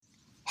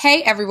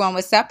Hey everyone,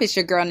 what's up? It's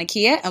your girl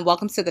Nakia, and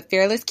welcome to the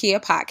Fearless Kia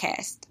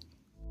podcast.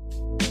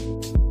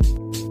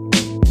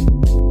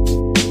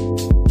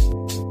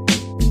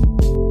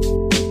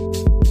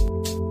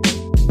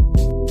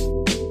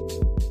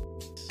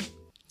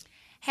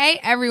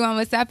 Hey everyone,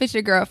 what's up? It's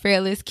your girl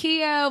Fearless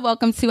Kia.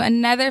 Welcome to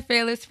another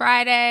Fearless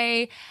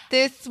Friday.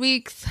 This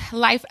week's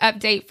life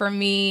update for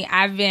me,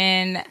 I've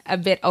been a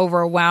bit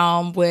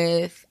overwhelmed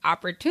with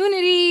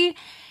opportunity.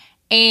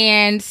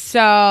 And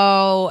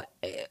so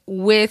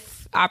with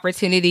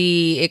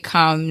opportunity, it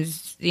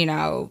comes,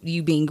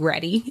 you being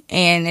ready.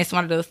 And it's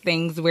one of those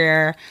things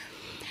where,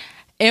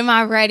 am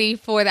I ready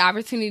for the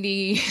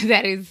opportunity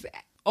that is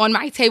on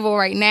my table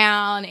right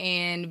now,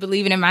 and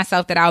believing in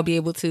myself that I'll be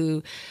able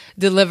to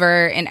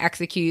deliver and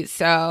execute.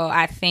 So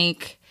I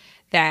think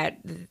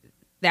that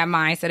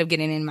mindset of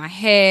getting in my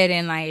head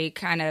and like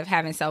kind of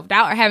having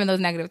self-doubt or having those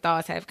negative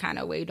thoughts have kind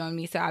of weighed on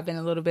me. So I've been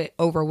a little bit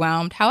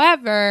overwhelmed.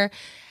 However,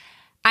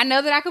 I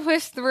know that I can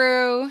push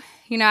through.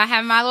 I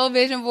have my little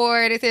vision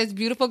board. It says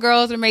beautiful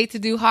girls are made to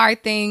do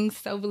hard things.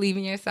 So believe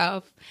in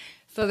yourself.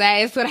 So that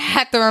is what I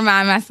have to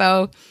remind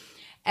myself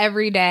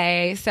every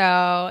day.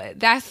 So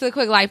that's the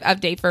quick life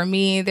update for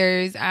me.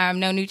 There's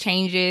no new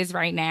changes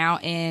right now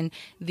in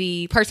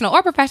the personal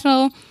or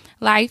professional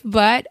life,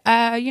 but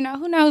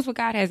who knows what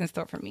God has in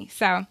store for me.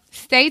 So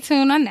stay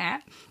tuned on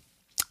that.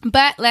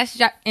 But let's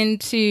jump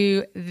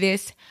into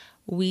this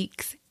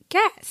week's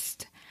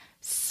guest.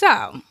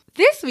 So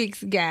this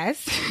week's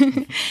guest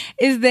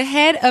is the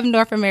head of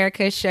North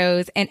America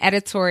shows and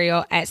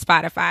editorial at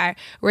Spotify,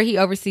 where he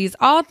oversees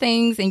all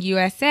things in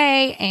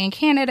USA and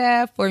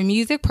Canada for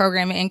music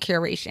programming and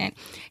curation.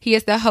 He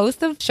is the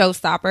host of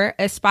Showstopper,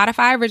 a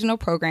Spotify original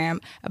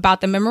program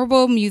about the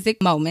memorable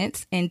music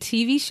moments in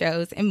TV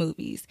shows and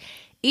movies.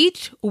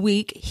 Each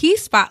week, he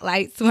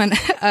spotlights one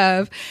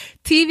of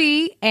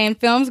TV and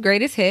film's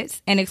greatest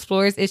hits and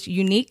explores its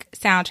unique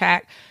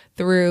soundtrack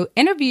through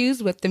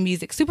interviews with the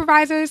music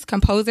supervisors,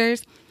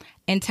 composers,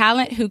 and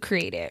talent who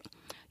create it.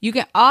 You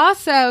can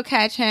also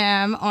catch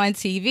him on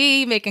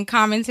TV making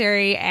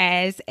commentary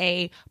as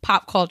a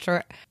pop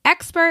culture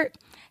expert.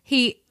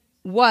 He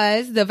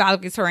was the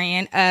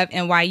valedictorian of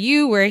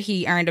NYU, where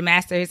he earned a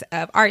Master's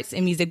of Arts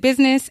in Music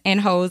Business and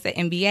holds an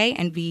MBA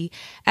and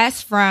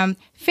BS from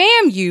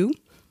FAMU.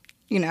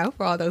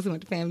 For all those who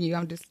went to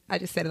FAMU, I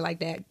just said it like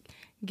that.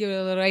 Give it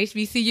a little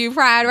HBCU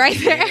pride right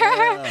there.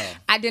 Yeah.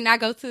 I did not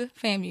go to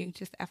FAMU,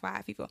 just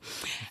FYI, people.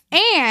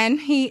 And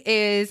he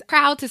is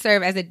proud to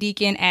serve as a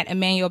deacon at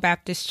Emmanuel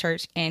Baptist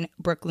Church in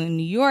Brooklyn,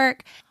 New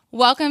York.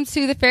 Welcome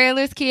to the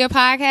Fearless Kia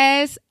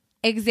podcast,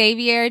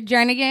 Xavier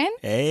Jernigan.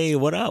 Hey,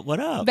 what up? What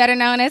up? Better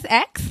known as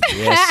X.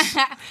 Yes.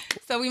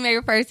 So we may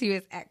refer to you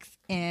as X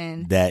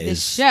in that the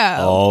is show.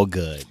 All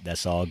good.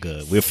 That's all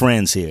good. We're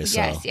friends here.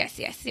 So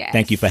Yes.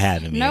 Thank you for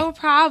having me. No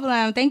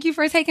problem. Thank you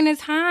for taking the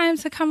time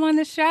to come on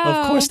the show.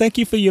 Of course. Thank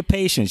you for your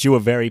patience. You were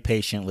very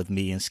patient with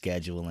me in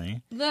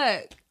scheduling.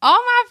 Look, all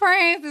my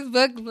friends is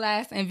booked,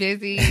 blessed, and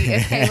busy,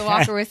 as Taylor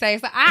Walker would say.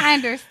 So I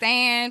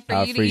understand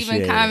for you to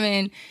even come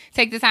and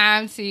take the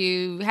time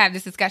to have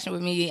this discussion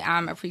with me.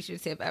 I'm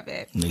appreciative of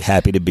it.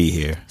 Happy to be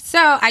here. So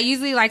I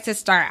usually like to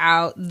start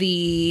out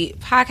the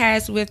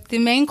podcast with the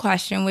main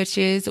question, which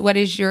is, what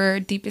is your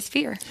deepest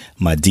fear?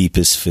 My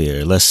deepest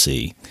fear. Let's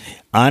see.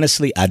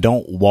 Honestly, I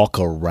don't walk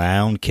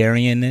around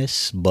carrying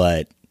this,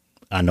 but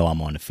I know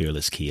I'm on the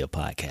Fearless Kia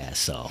podcast,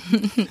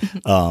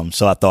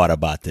 so I thought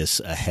about this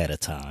ahead of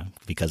time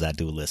because I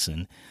do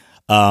listen.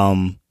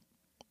 I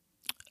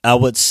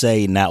would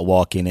say not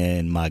walking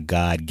in my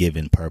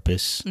God-given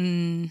purpose,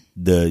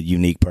 the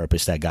unique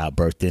purpose that God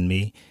birthed in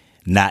me.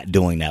 Not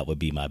doing that would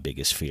be my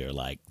biggest fear.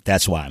 Like,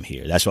 that's why I'm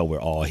here. That's why we're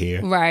all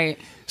here. Right.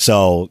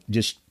 So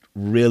just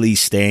really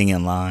staying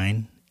in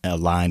line,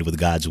 aligned with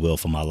God's will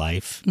for my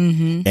life,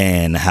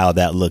 and how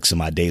that looks in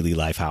my daily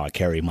life, how I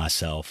carry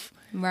myself.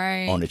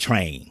 Right. On the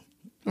train.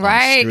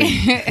 Right. On the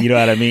street. You know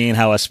what I mean?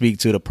 How I speak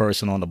to the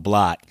person on the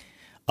block.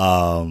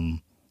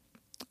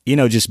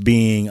 Just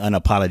being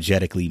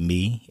unapologetically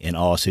me in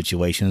all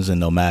situations, and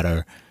no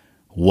matter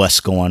what's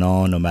going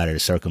on, no matter the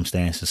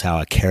circumstances, how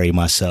I carry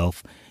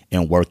myself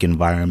in work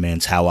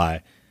environments, how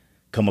I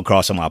come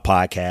across on my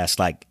podcast,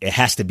 like it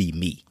has to be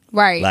me.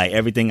 Right. Like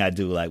everything I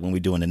do, like when we're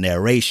doing the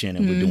narration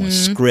and we're doing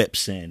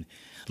scripts, and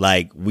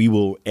like we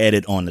will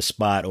edit on the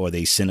spot, or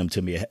they send them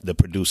to me. The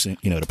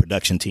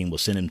production team will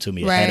send them to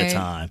me ahead of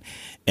time,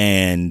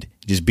 and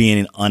just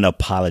being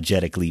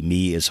unapologetically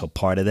me is a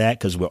part of that,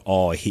 because we're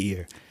all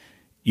here,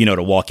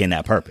 to walk in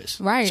that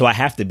purpose. Right. So I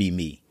have to be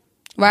me.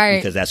 Right.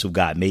 Because that's who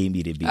God made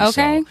me to be.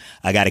 Okay. So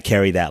I got to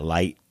carry that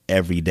light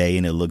every day,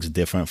 and it looks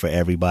different for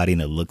everybody,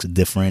 and it looks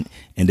different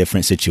in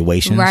different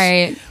situations.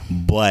 Right.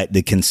 But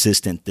the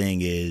consistent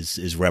thing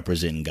is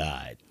representing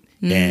God.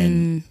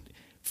 And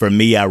for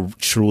me, I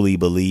truly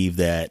believe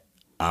that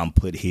I'm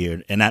put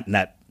here, and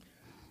not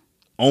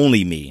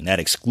only me, not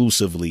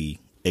exclusively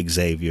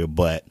Xavier,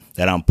 but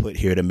that I'm put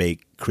here to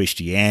make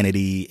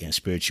Christianity and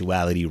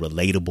spirituality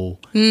relatable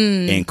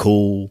and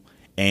cool,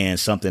 and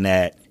something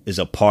that is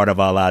a part of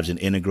our lives and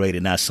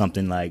integrated, not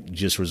something like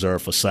just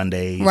reserved for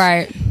Sundays.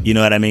 Right. You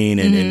know what I mean?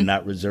 And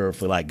not reserved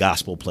for like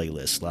gospel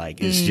playlists.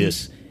 Like it's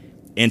just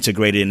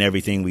integrated in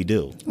everything we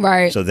do.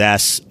 Right. So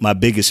that's my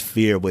biggest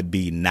fear, would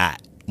be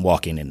not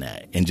walking in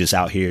that and just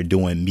out here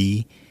doing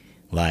me,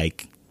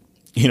 like,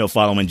 you know,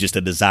 following just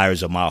the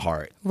desires of my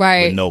heart.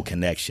 Right. With no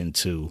connection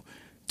to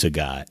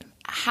God.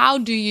 How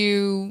do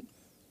you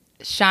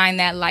shine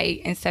that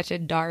light in such a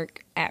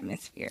dark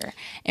atmosphere?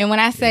 And when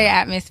I say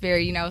atmosphere,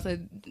 you know, it's a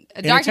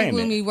dark and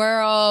gloomy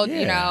world,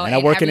 you know. And I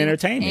work in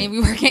entertainment. And we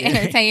work in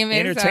entertainment.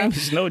 Entertainment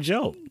is no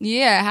joke.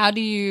 Yeah. How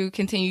do you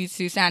continue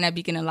to shine that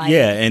beacon of light?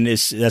 Yeah, and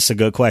that's a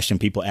good question.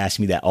 People ask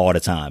me that all the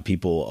time.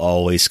 People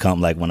always come,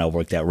 like when I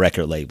worked at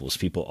record labels,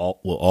 people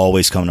will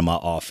always come to my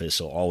office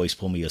or always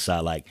pull me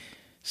aside like,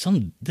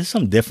 there's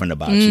something different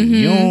about you.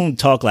 You don't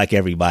talk like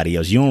everybody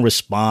else. You don't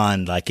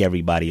respond like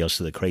everybody else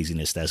to the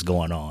craziness that's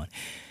going on.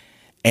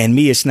 And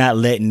me, it's not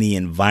letting the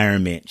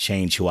environment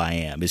change who I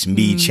am. It's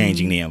me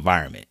changing the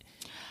environment.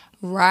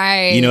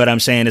 Right. You know what I'm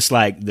saying? It's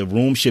like the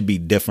room should be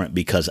different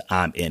because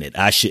I'm in it.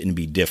 I shouldn't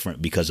be different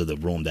because of the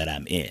room that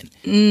I'm in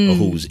or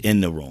who's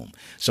in the room.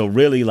 So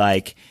really,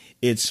 like,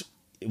 it's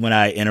when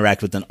I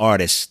interact with an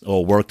artist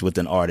or worked with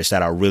an artist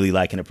that I really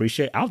like and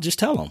appreciate, I'll just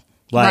tell them.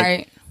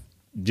 Like,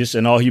 just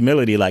in all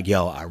humility, like,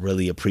 yo, I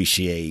really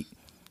appreciate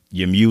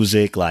your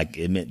music. Like,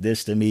 it meant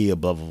this to me,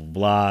 blah, blah,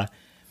 blah.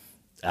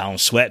 I don't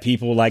sweat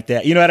people like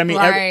that. You know what I mean?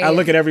 Right. I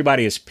look at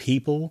everybody as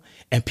people,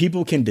 and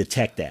people can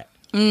detect that.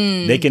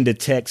 They can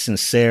detect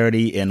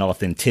sincerity and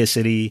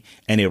authenticity,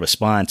 and they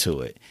respond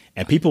to it.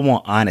 And people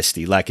want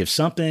honesty. Like if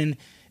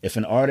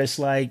an artist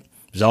like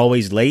is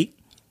always late,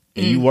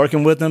 and you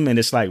working with them, and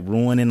it's like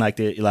ruining like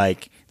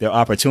their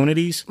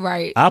opportunities.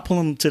 Right. I'll pull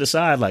them to the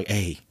side, like,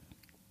 hey,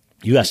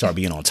 you gotta start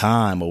being on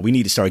time, or we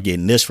need to start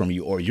getting this from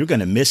you, or you're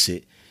gonna miss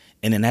it,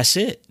 and then that's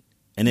it.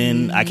 And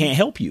then I can't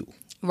help you.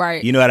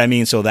 Right. You know what I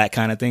mean? So that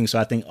kind of thing. So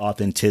I think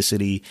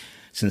authenticity,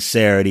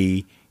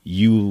 sincerity,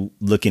 you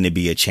looking to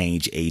be a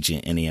change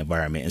agent in the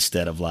environment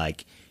instead of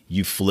like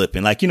you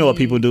flipping. Like, you know what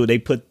people do? They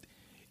put,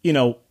 you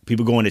know,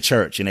 people go into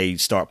church and they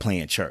start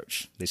playing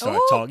church. They start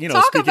talking, you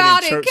know, speaking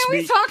about in church it. Can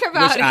we speak, talk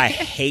about which it? I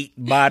hate,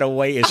 by the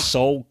way. It's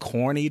so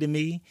corny to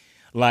me.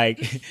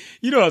 Like,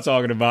 you know what I'm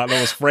talking about?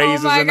 Those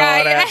phrases and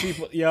all that.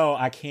 People, yo,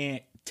 I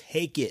can't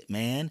take it,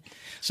 man.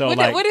 So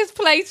what is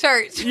play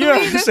church? You know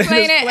what I'm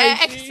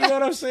saying? You know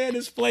what I'm saying?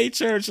 It's play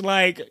church.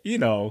 Like, you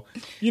know,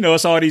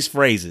 it's all these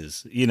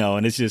phrases, you know,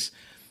 and it's just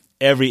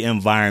every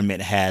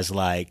environment has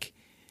like,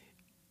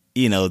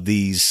 you know,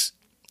 these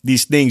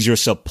things you're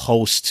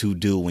supposed to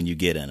do when you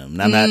get in them.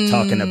 And I'm not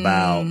talking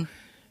about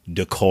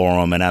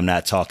decorum, and I'm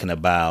not talking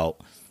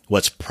about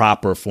what's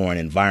proper for an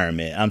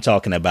environment. I'm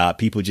talking about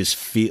people just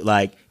feel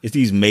like it's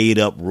these made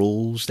up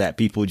rules that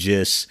people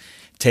just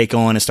take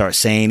on and start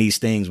saying these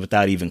things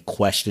without even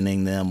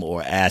questioning them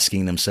or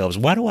asking themselves,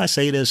 why do I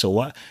say this?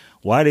 Or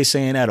why are they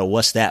saying that? Or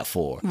what's that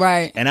for?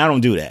 Right. And I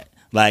don't do that.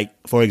 Like,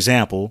 for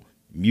example,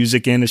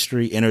 music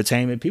industry,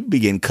 entertainment, people be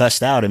getting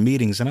cussed out in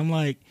meetings. And I'm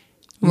like,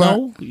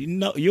 no,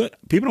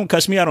 people don't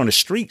cuss me out on the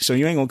street. So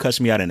you ain't going to cuss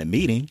me out in a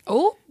meeting.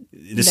 Oh,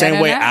 the same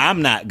way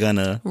I'm not going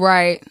to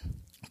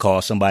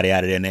call somebody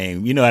out of their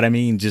name. You know what I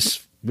mean?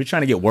 Just, we're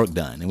trying to get work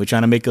done and we're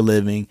trying to make a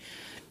living,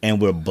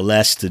 and we're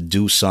blessed to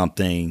do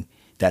something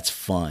that's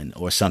fun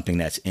or something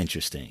that's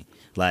interesting.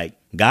 Like,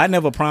 God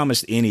never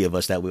promised any of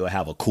us that we'll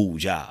have a cool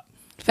job.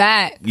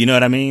 Fact. You know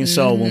what I mean?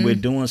 So when we're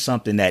doing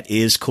something that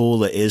is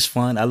cool or is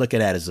fun, I look at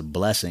that as a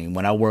blessing.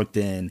 When I worked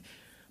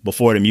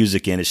before the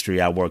music industry,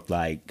 I worked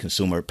like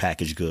consumer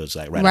packaged goods,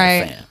 like right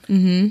out of FAM.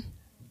 Mm-hmm.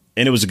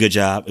 And it was a good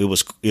job. It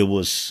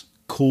was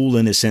cool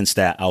in the sense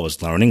that I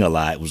was learning a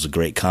lot. It was a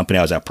great company.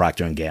 I was at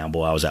Procter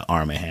Gamble. I was at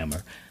Arm &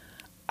 Hammer.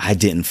 I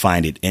didn't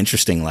find it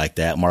interesting like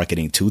that,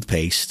 marketing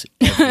toothpaste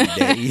every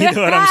day. You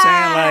know what I'm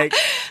saying? Like,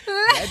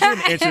 that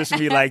didn't interest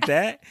me like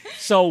that.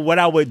 So what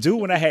I would do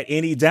when I had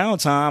any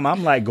downtime,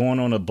 I'm like going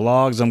on the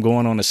blogs, I'm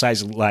going on the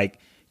sites, like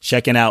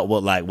checking out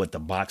what the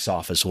box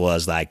office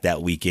was like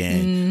that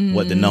weekend,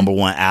 what the number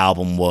one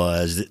album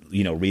was,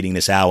 you know, reading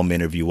this album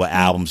interview, what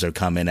albums are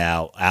coming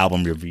out,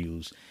 album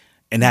reviews.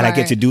 And that I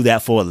get to do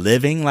that for a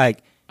living,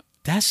 like,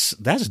 that's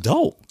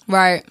dope.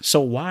 Right.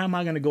 So why am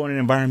I going to go in an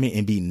environment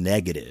and be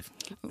negative?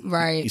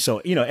 Right.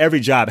 So, you know, every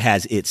job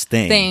has its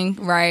thing.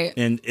 Right.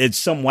 And it's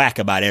some whack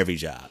about every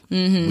job.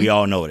 Mm-hmm. We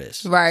all know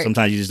this. Right.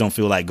 Sometimes you just don't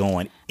feel like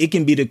going. It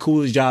can be the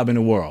coolest job in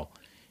the world,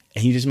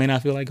 and you just may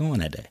not feel like going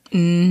that day.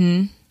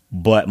 Mm-hmm.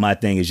 But my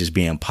thing is just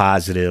being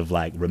positive,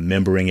 like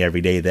remembering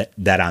every day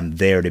that I'm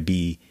there to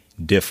be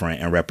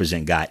different and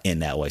represent God in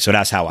that way. So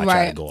that's how I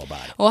try to go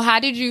about it. Well, how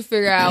did you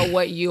figure out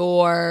what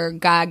your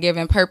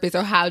God-given purpose,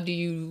 or how do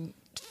you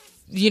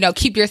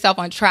keep yourself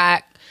on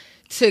track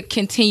to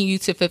continue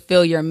to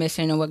fulfill your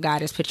mission and what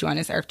God has put you on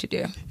this earth to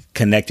do?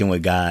 Connecting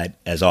with God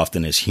as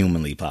often as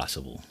humanly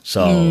possible.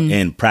 So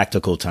in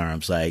practical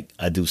terms, like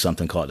I do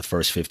something called the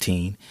First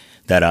 15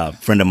 that a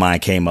friend of mine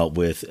came up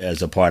with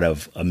as a part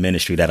of a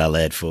ministry that I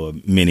led for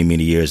many,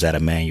 many years at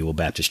Emmanuel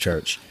Baptist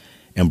Church.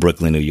 in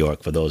Brooklyn, New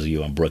York. For those of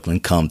you in Brooklyn,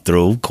 come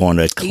through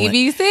corner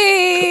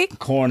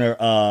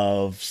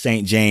of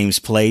St. James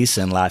Place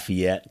and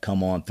Lafayette.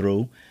 Come on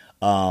through.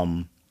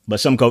 But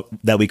some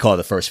that we call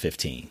the first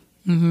 15.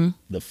 Mm-hmm.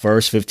 The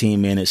first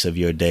 15 minutes of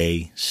your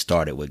day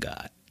started with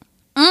God.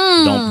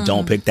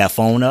 Don't pick that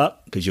phone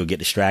up because you'll get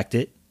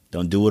distracted.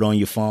 Don't do it on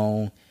your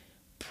phone.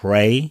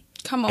 Pray.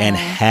 Come on. And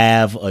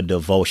have a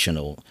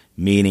devotional,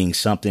 meaning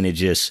something to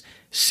just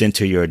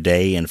center your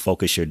day and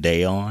focus your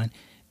day on,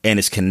 and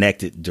it's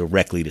connected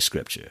directly to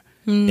Scripture.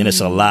 And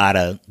it's a lot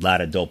of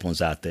dope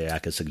ones out there. I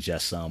could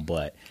suggest some,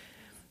 but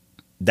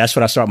that's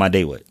what I start my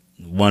day with.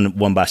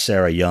 One by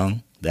Sarah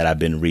Young that I've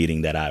been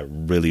reading that I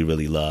really,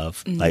 really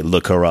love. Like,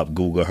 look her up,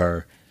 Google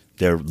her.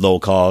 They're low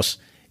cost.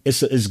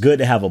 It's good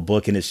to have a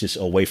book and it's just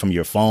away from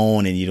your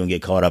phone and you don't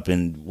get caught up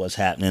in what's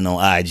happening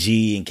on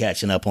IG and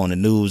catching up on the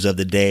news of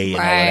the day and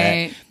all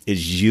that.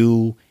 It's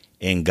you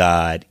and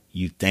God,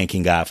 you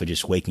thanking God for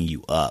just waking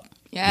you up.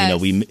 Yes.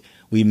 You know,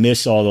 we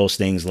miss all those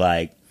things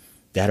like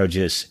that are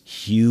just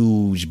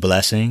huge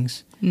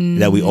blessings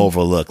that we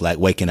overlook, like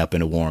waking up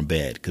in a warm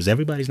bed, because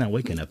everybody's not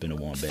waking up in a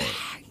warm bed.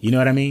 You know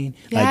what I mean?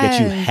 Yes. Like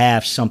that you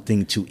have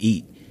something to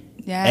eat.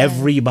 Yes.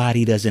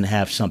 Everybody doesn't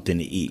have something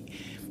to eat.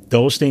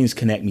 Those things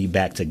connect me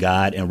back to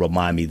God and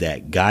remind me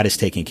that God is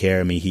taking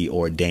care of me. He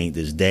ordained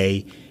this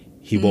day.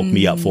 He woke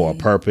me up for a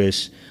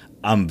purpose.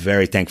 I'm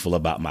very thankful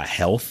about my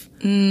health,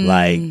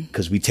 like,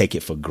 because we take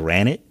it for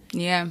granted.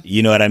 Yeah.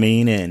 You know what I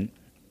mean? And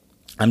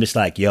I'm just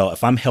like, yo,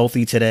 if I'm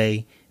healthy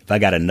today, if I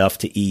got enough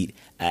to eat,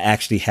 I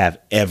actually have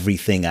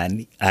everything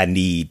I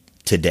need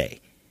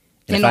today.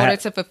 And in order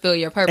to fulfill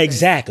your purpose.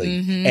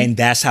 Exactly. And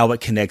that's how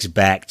it connects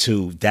back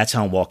to, that's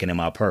how I'm walking in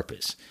my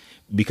purpose.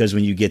 Because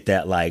when you get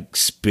that like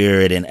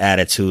spirit and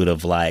attitude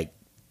of like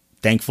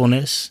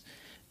thankfulness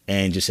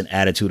and just an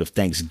attitude of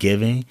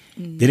thanksgiving,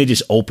 then it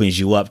just opens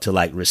you up to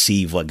like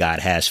receive what God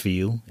has for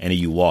you and then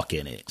you walk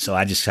in it. So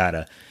I just try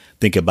to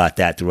think about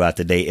that throughout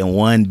the day. And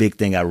one big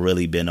thing I've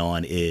really been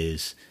on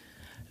is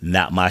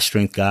not my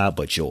strength, God,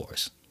 but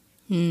yours.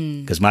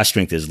 Because my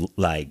strength is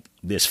like,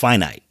 it's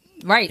finite.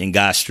 Right. And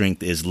God's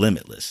strength is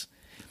limitless.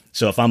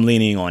 So if I'm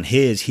leaning on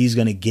his, he's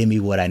going to give me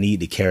what I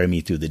need to carry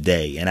me through the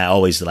day. And I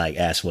always like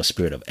ask for a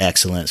spirit of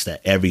excellence that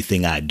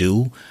everything I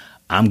do,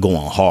 I'm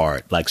going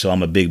hard. Like, so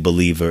I'm a big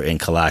believer in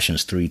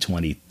Colossians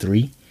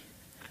 3:23.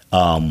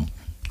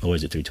 Or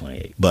is it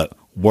 3:28? But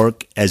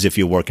work as if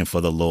you're working for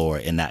the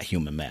Lord and not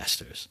human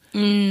masters.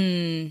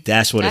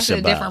 That's what it's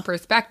about. That's a different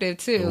perspective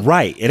too.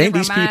 Right. It ain't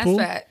these people.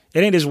 Mindset.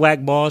 It ain't this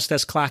whack boss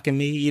that's clocking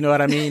me. You know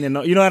what I mean?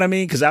 And you know what I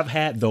mean? Because I've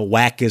had the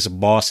wackest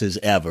bosses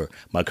ever.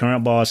 My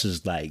current boss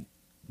is like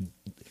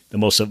the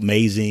most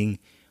amazing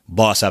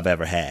boss I've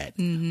ever had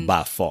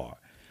by far.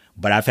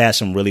 But I've had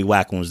some really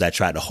whack ones that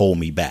tried to hold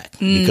me back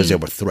because they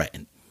were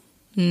threatened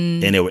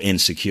and they were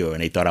insecure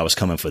and they thought I was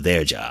coming for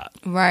their job.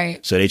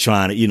 Right. So they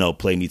trying to, you know,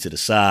 play me to the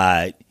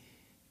side.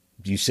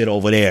 You sit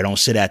over there. Don't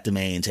sit at the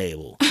main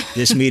table.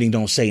 This meeting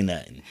don't say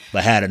nothing,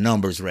 but had the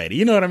numbers ready.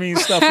 You know what I mean?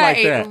 Stuff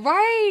like that.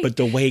 Right. But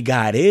the way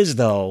God is,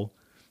 though,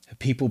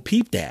 people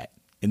peep that.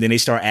 And then they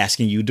start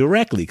asking you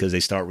directly because they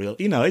start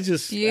you know, it's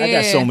just, I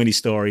got so many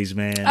stories,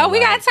 man. Oh, we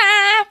got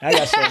time. I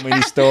got so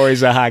many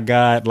stories of how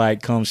God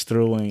like comes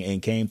through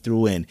and came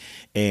through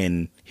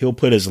and he'll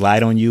put his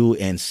light on you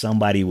and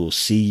somebody will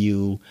see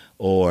you,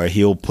 or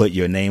he'll put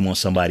your name on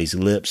somebody's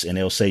lips and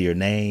they'll say your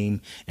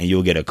name and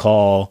you'll get a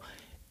call.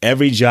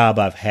 Every job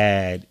I've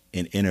had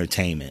in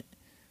entertainment,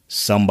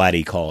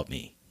 somebody called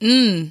me.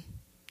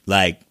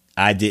 Like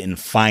I didn't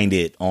find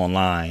it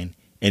online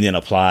and then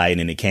apply, and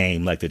then it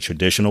came like the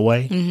traditional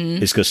way.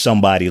 It's because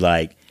somebody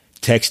like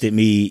texted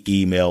me,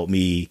 emailed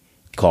me,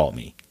 called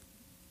me.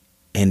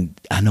 And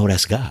I know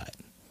that's God.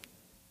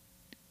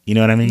 You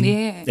know what I mean?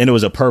 Yeah. And it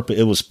was a purpose.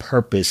 It was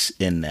purpose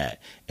in that.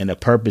 And the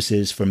purpose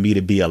is for me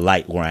to be a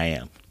light where I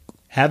am.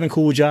 Having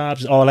cool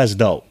jobs, all that's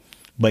dope.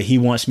 But he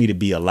wants me to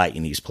be a light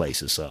in these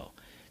places. So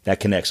that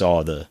connects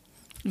all the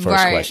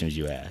first questions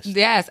you asked.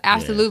 Yes,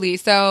 absolutely. Yeah.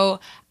 So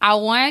I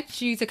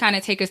want you to kind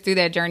of take us through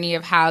that journey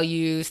of how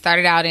you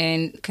started out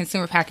in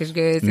consumer packaged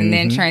goods and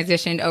then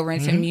transitioned over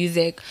into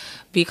music,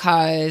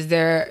 because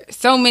there are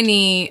so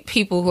many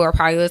people who are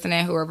probably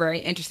listening who are very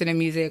interested in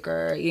music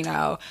or, you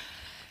know,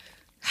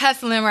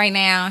 hustling right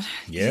now,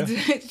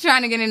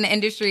 trying to get in the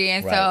industry.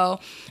 And so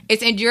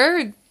it's in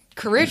your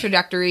career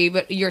trajectory,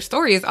 but your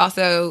story is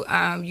also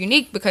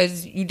unique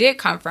because you did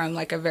come from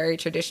like a very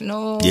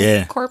traditional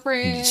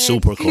corporate,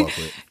 super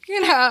corporate, you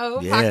know,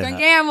 Procter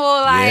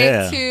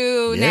Gamble,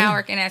 to now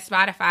working at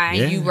Spotify,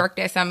 and you worked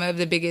at some of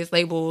the biggest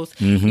labels,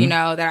 you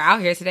know, that are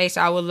out here today.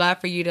 So I would love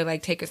for you to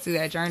like take us through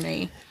that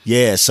journey.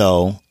 Yeah.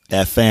 So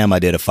at FAM, I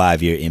did a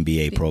 5-year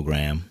MBA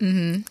program,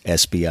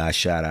 SBI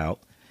shout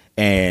out.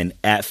 And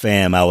at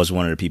FAM, I was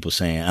one of the people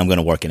saying, I'm going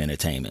to work in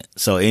entertainment.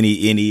 So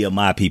any of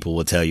my people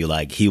will tell you,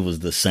 like, he was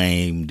the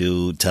same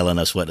dude telling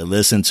us what to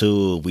listen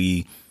to.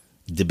 We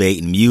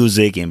debating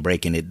music and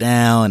breaking it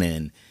down.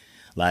 And,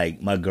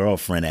 like, my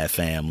girlfriend at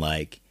FAM,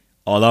 like,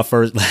 all our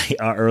first, like,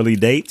 our early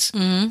dates,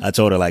 I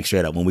told her, like,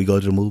 straight up, when we go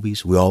to the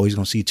movies, we're always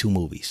going to see 2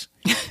 movies.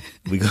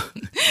 We go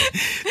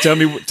tell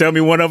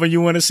me one of them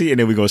you want to see, and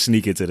then we go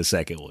sneak into the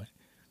second one.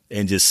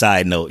 And just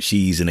side note,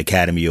 she's an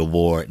Academy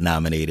Award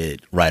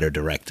nominated writer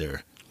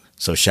director.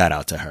 So shout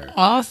out to her.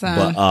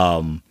 Awesome.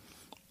 But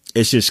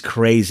it's just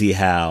crazy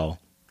how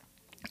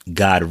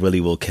God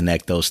really will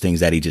connect those things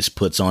that he just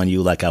puts on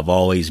you. Like I've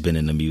always been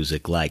into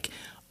music, like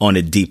on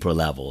a deeper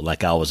level.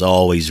 Like I was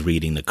always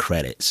reading the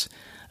credits.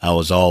 I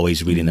was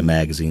always reading the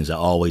magazines. I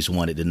always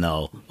wanted to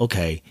know,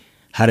 okay,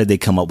 how did they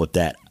come up with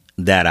that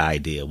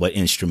idea? What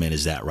instrument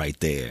is that right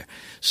there?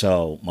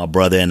 So my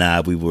brother and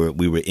I, we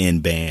were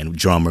in band,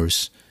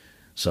 drummers.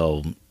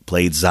 So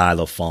played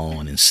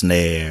xylophone and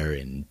snare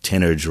and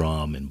tenor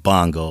drum and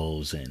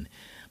bongos. And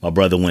my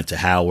brother went to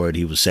Howard.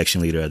 He was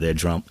section leader of their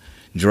drum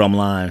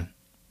line.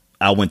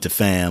 I went to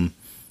FAM.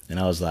 And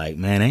I was like,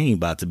 man, I ain't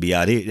about to be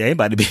out here. I ain't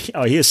about to be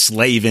out here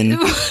slaving in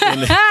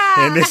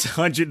this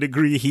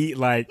 100-degree heat.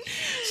 Like,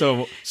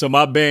 so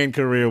my band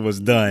career was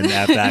done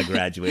after I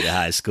graduated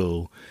high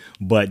school.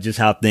 But just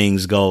how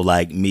things go,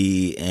 like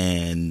me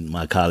and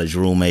my college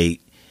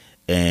roommate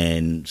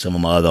and some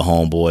of my other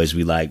homeboys,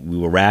 we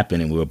were rapping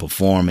and we were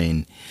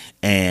performing.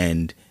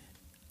 And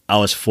I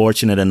was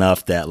fortunate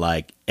enough that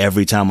like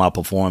every time I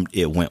performed,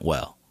 it went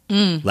well.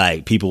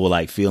 Like people were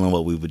like feeling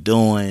what we were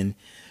doing.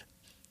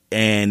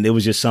 And it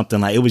was just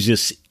something like, it was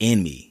just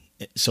in me.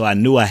 So I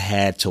knew I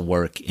had to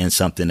work in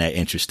something that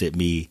interested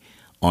me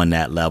on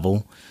that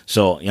level.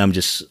 So I'm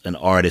just an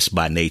artist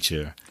by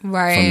nature.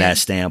 Right. From that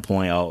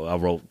standpoint, I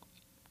wrote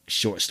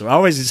short stories. I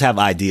always just have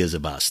ideas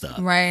about stuff.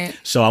 Right.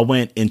 So I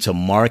went into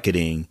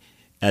marketing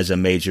as a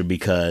major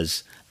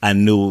because I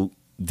knew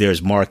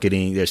there's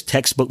marketing, there's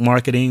textbook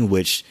marketing,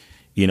 which,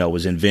 you know,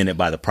 was invented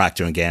by the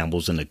Procter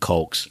Gambles and the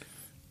Cokes.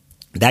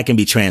 That can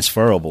be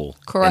transferable.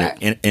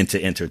 Correct.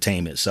 Into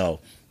entertainment. So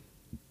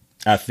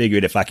I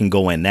figured if I can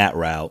go in that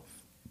route,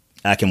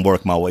 I can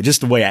work my way.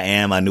 Just the way I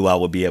am, I knew I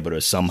would be able to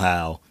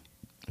somehow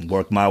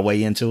work my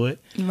way into it.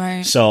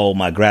 Right. So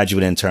my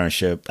graduate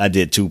internship, I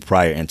did 2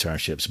 prior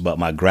internships, but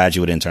my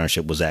graduate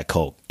internship was at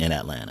Coke in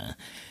Atlanta.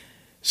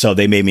 So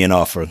they made me an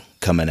offer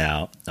coming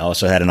out. I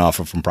also had an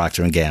offer from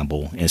Procter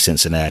Gamble in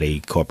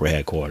Cincinnati, corporate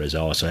headquarters. I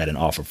also had an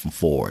offer from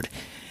Ford.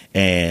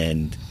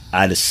 And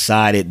I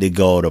decided to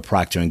go to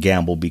Procter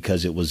Gamble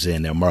because it was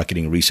in their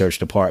marketing research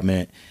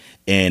department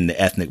in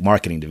the ethnic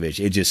marketing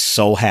division. It just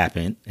so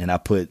happened, and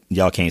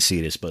y'all can't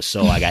see this, but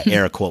so I got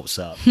air quotes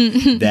up,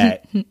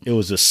 that it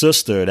was a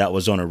sister that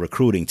was on a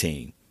recruiting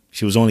team.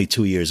 She was only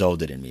 2 years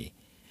older than me.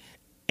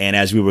 And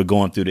as we were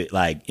going through the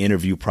like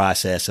interview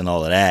process and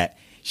all of that,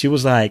 she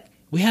was like,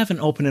 we have an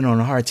opening on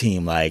our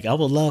team. Like, I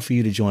would love for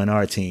you to join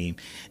our team.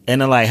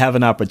 And then like have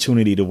an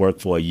opportunity to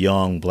work for a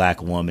young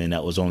black woman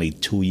that was only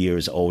 2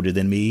 years older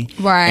than me.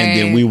 Right. And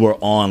then we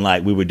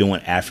were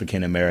doing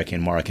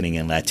African-American marketing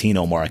and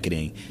Latino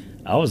marketing.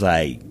 I was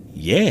like,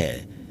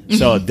 yeah.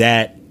 So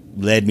that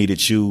led me to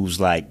choose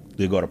like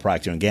to go to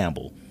Procter &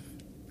 Gamble.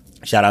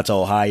 Shout out to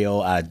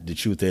Ohio. The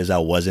truth is I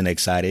wasn't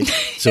excited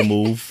to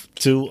move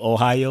to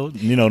Ohio.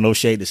 You know, no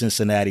shade to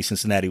Cincinnati.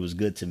 Cincinnati was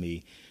good to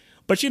me.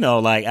 But, you know,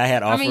 like I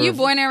had offer. I mean, you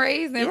born and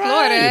raised in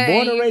Florida. Right,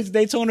 born and raised in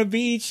Daytona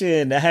Beach.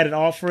 And I had an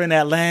offer in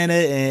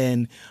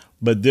Atlanta.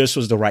 But this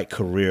was the right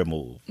career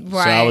move.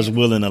 Right. So I was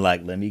willing to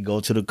like, let me go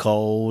to the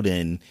cold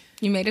and.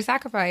 You made a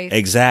sacrifice.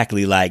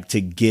 Exactly, like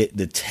to get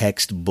the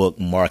textbook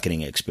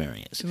marketing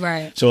experience.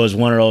 Right. So it was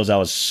one of those, I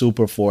was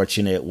super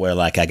fortunate where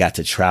like I got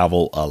to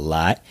travel a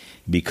lot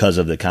because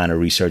of the kind of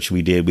research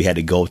we did. We had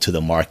to go to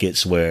the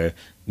markets where,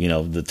 you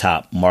know, the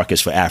top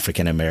markets for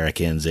African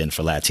Americans and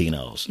for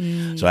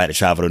Latinos. So I had to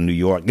travel to New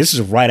York. This is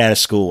right out of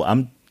school.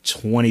 I'm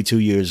 22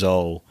 years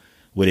old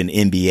with an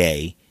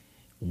MBA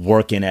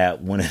working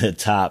at one of the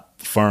top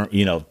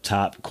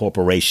top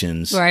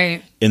corporations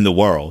in the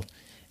world.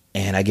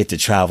 And I get to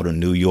travel to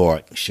New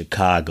York,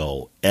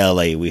 Chicago,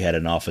 L.A. We had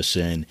an office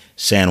in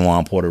San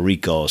Juan, Puerto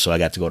Rico. So I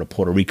got to go to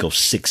Puerto Rico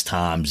 6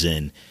 times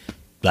in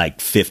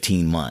like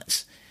 15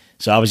 months.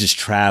 So I was just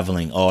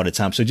traveling all the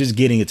time. So just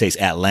getting a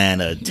taste,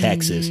 Atlanta,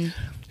 Texas,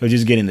 so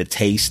just getting the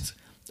taste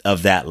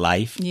of that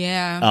life.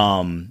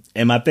 Yeah.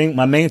 And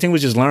my main thing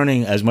was just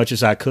learning as much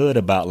as I could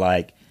about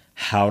like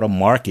how to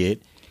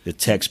market the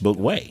textbook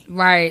way.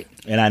 Right.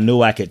 And I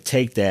knew I could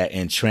take that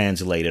and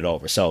translate it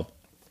over. So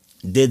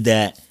did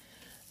that.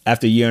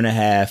 After a year and a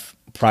half,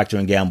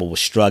 Procter & Gamble was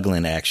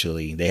struggling,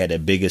 actually. They had their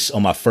biggest,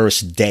 on my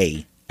first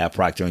day at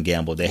Procter &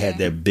 Gamble, they had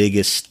their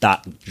biggest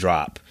stock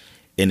drop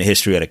in the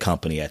history of the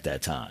company at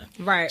that time.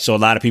 Right. So a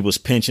lot of people's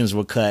pensions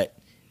were cut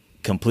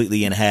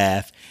completely in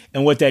half.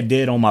 And what that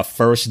did on my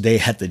first day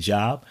at the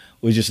job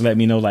was just let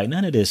me know, like,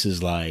 none of this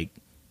is, like,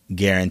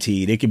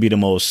 guaranteed. It could be the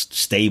most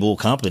stable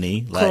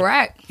company. Like,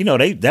 correct. You know,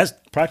 that's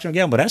Procter &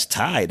 Gamble, that's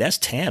Tide, that's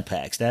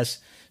Tampax, that's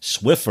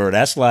Swiffer,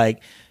 that's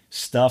like...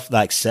 stuff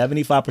like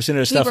 75% of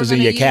the stuff is in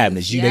your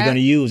cabinets. They're going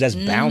to use. That's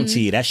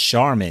Bounty. That's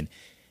Charmin.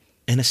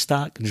 And the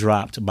stock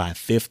dropped by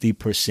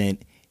 50%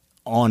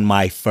 on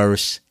my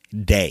first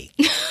day.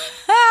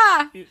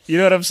 You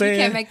know what I'm saying?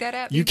 You can't make that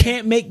up. You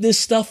can't make this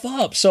stuff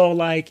up. So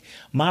like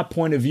my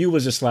point of view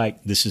was just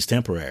like, this is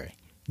temporary.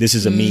 This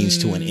is a means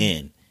to an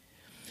end.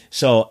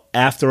 So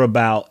after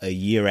about a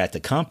year at the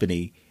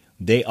company,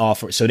 they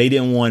offered, so they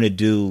didn't want to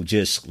do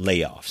just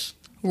layoffs.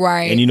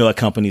 Right. And you know, at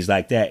companies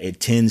like that, it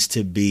tends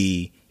to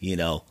be, you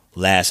know,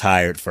 last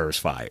hired, first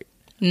fired.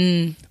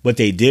 What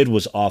they did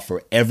was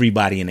offer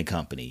everybody in the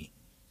company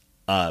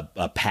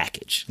a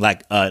package,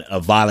 like a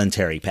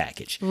voluntary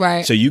package.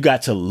 Right. So you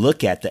got to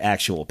look at the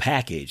actual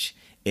package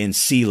and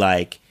see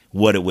like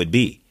what it would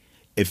be.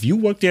 If you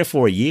worked there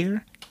for a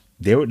year,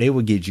 they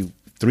would give you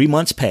 3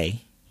 months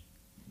pay,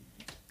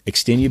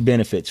 extend your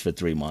benefits for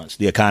 3 months.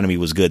 The economy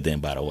was good then,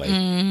 by the way.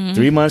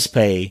 3 months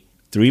pay,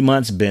 3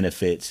 months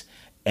benefits,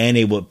 and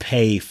they would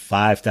pay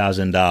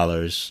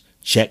 $5,000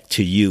 check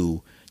to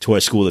you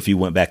towards school if you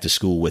went back to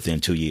school within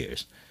 2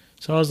 years.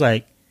 So I was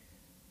like,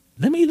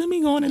 let me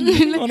go on and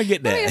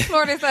get that. Let me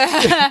explore this,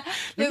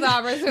 this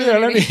opportunity. Yeah,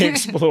 let me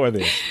explore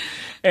this.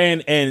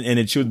 And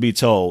the truth be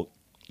told,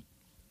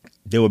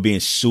 they were being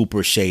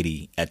super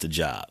shady at the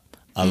job.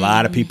 A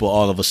lot of people,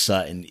 all of a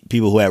sudden,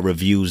 people who had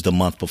reviews the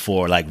month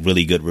before, like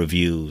really good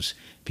reviews,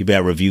 people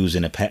had reviews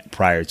in the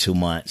prior 2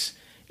 months,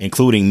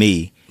 including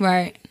me.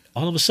 Right.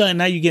 All of a sudden,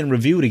 now you're getting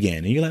reviewed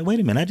again. And you're like, wait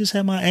a minute, I just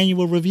had my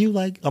annual review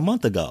like a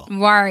month ago.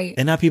 Right.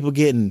 And now people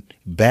getting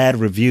bad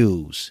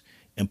reviews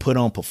and put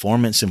on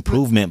performance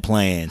improvement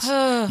plans.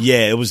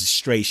 Yeah, it was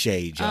straight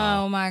shade,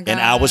 y'all. Oh, my God. And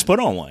I was put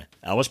on one.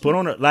 I was put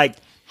on it. Like,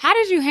 how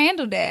did you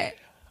handle that?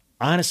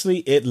 Honestly,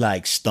 it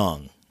like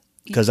stung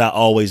because I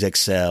always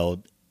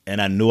excelled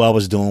and I knew I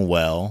was doing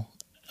well.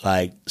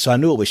 Like, so I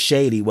knew it was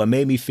shady. What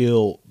made me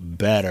feel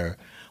better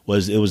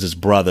was it was this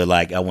brother.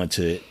 Like, I went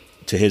to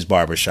his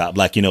barbershop.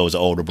 Like, you know, it was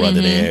an older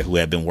brother there who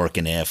had been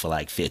working there for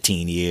like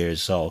 15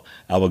 years. So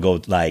I would go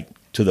like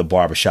to the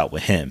barbershop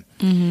with him.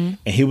 And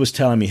he was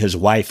telling me his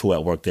wife, who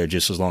had worked there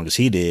just as long as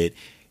he did,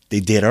 they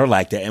did her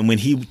like that. And when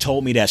he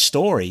told me that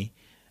story,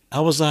 I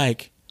was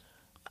like,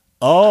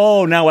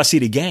 oh, now I see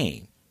the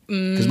game.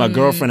 Because my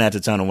girlfriend at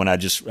the time, when I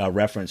just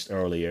referenced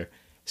earlier,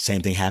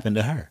 same thing happened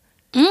to her.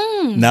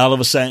 Now all of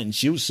a sudden,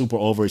 she was super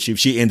overachieved.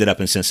 She ended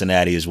up in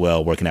Cincinnati as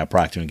well, working at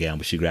Procter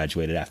Gamble. She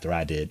graduated after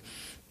I did.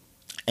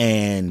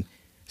 And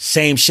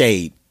same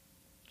shade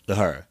to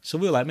her. So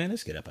we were like, man,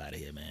 let's get up out of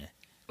here, man.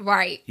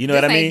 Right. You know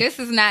what I mean? This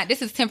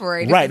is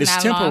temporary. Right, it's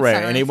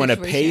temporary. And they want to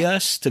pay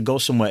us to go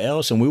somewhere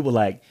else. And we were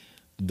like,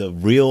 the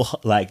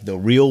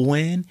real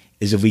win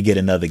is if we get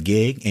another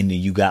gig and then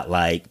you got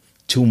like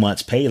 2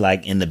 months pay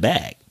like in the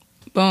bag.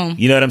 Boom.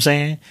 You know what I'm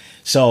saying?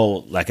 So,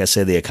 like I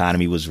said, the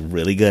economy was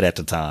really good at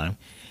the time.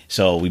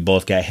 So we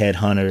both got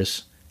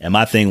headhunters. And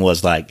my thing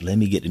was like, let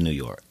me get to New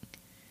York.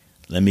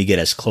 Let me get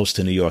as close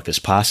to New York as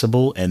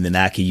possible. And then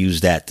I could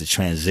use that to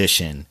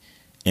transition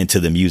into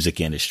the music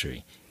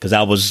industry. Because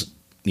I was,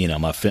 you know,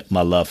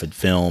 my love for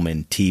film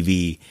and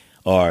TV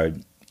are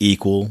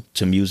equal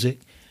to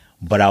music.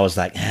 But I was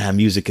like,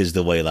 music is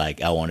the way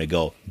like I want to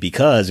go.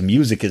 Because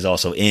music is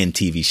also in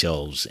TV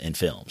shows and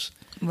films.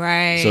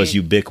 Right. So it's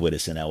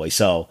ubiquitous in that way.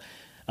 So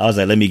I was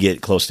like, let me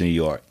get close to New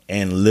York.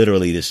 And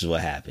literally, this is what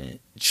happened.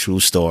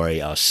 True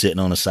story. I was sitting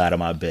on the side of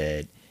my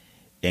bed,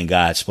 and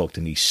God spoke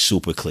to me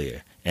super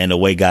clear. And the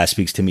way God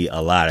speaks to me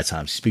a lot of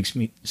times, speaks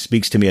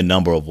to me a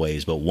number of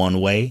ways. But one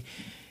way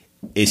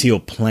is he'll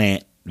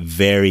plant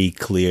very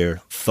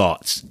clear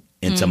thoughts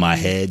into my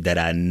head that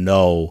I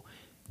know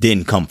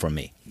didn't come from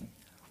me.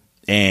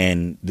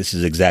 And this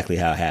is exactly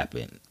how it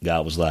happened.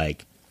 God was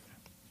like,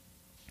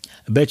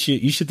 I bet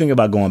you should think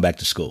about going back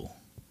to school.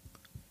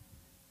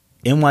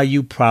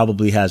 NYU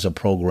probably has a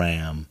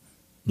program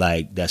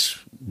like that's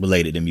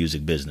related to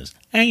music business.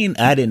 I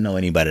didn't know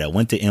anybody that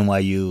went to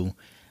NYU.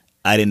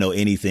 I didn't know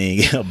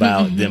anything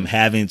about them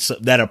having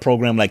that a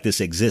program like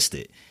this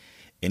existed.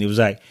 And he was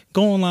like,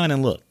 go online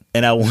and look.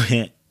 And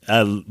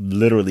I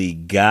literally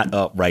got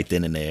up right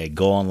then and there,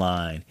 go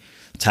online,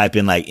 type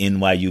in like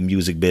NYU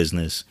music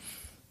business.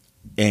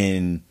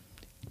 And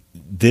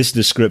this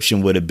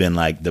description would have been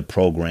like the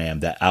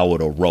program that I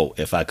would have wrote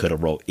if I could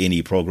have wrote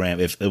any program.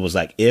 If it was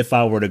like, if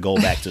I were to go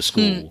back to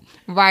school.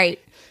 Right.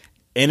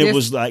 And it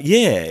was like,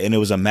 and it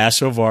was a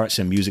Master of Arts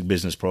and Music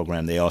Business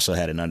program. They also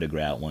had an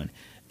undergrad one.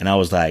 And I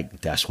was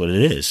like, that's what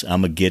it is.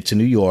 I'm going to get to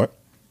New York.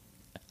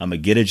 I'm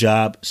going to get a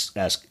job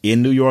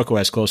in New York or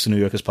as close to New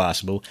York as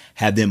possible.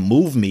 Have them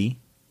move me,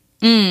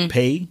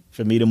 pay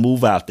for me to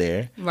move out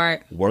there.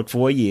 Right. Work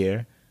for a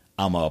year.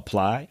 I'm going to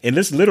apply. And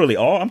this literally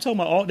I'm talking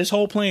about this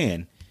whole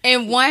plan.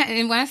 In one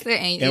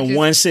sitting.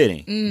 One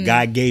sitting.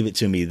 God gave it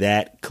to me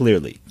that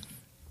clearly.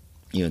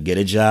 You're going to get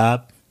a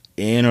job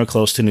in or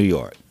close to New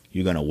York.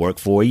 You're going to work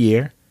for a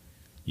year.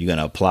 You're going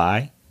to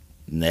apply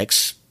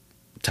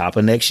top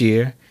of next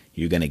year.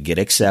 You're going to get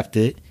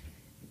accepted.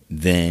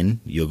 Then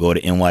you'll go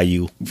to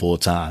NYU full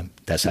time.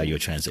 That's how you'll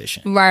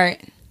transition.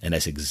 Right. And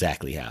that's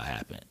exactly how it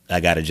happened. I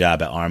got a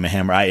job at Arm &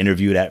 Hammer. I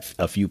interviewed at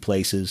a few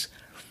places.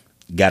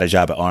 Got a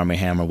job at Arm &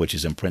 Hammer, which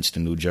is in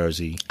Princeton, New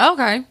Jersey.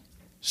 Okay.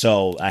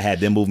 So I had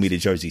them move me to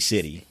Jersey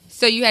City.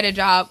 So you had a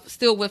job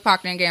still with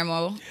Procter &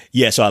 Gamble.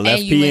 Yeah, so I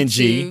left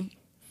P&G.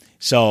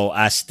 So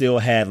I still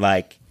had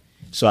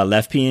so I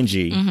left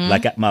P&G.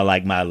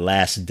 My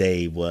last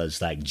day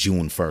was like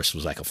June 1st,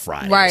 was like a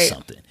Friday or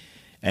something.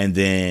 And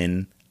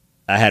then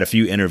I had a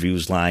few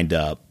interviews lined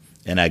up,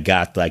 and I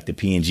got like the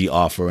P&G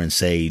offer in,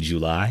 say,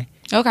 July.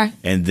 Okay.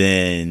 And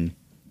then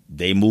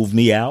they moved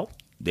me out.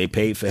 They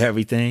paid for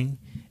everything.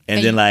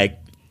 And then like...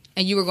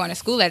 And you were going to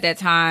school at that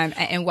time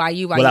at NYU while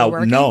you were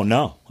working?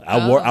 No.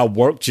 I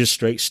worked just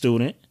straight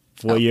student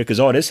for a year because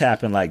all this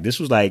happened like, this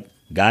was like,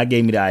 God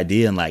gave me the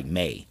idea in like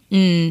May.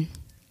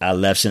 I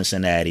left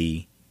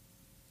Cincinnati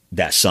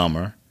that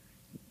summer,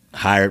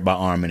 hired by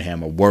Arm &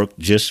 Hammer,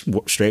 worked,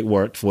 straight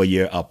worked for a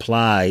year,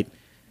 applied.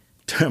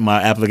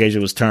 My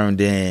application was turned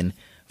in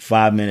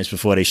 5 minutes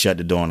before they shut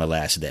the door on the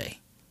last day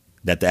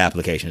that the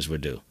applications were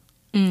due.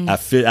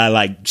 I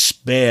like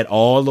sped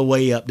all the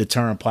way up the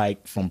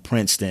turnpike from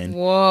Princeton.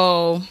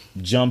 Whoa.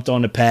 Jumped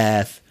on the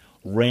path,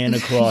 ran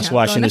across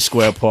Washington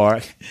Square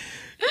Park.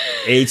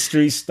 8th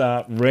Street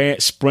stop,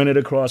 sprinted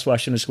across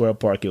Washington Square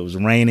Park. It was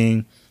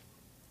raining.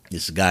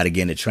 This guy,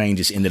 again, the train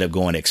just ended up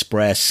going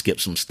express,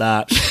 skipped some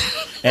stops.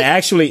 And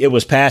actually, it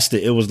was past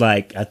it. It was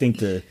like, I think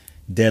the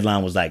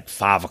deadline was like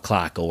 5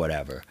 o'clock or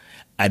whatever.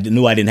 I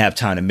knew I didn't have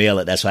time to mail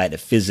it. That's why I had to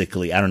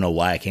physically, I don't know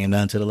why it came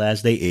down to the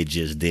last day. It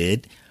just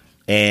did.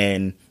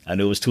 And I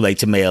knew it was too late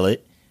to mail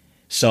it.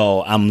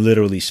 So I'm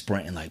literally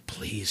sprinting like,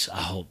 please,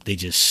 I hope they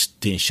just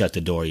didn't shut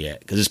the door yet.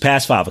 Because it's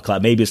past 5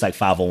 o'clock. Maybe it's like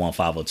 5:01,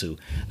 5:02.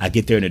 I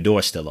get there and the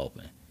door's still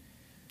open.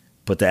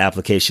 Put the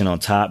application on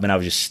top, and I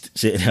was just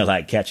sitting there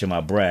like catching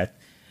my breath.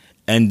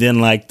 And then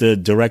like the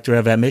director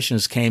of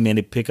admissions came in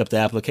to pick up the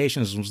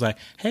applications and was like,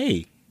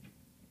 hey.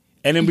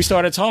 And then we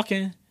started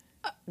talking.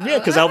 Yeah,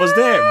 because I was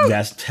there.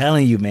 That's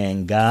telling you,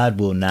 man, God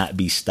will not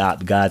be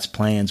stopped. God's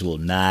plans will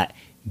not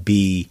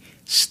be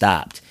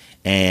stopped.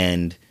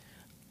 And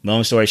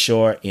long story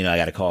short, I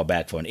got a call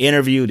back for an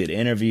interview, did an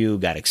interview,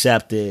 got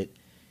accepted,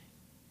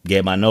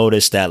 gave my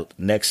notice that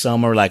next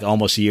summer, like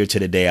almost a year to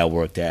the day, I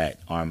worked at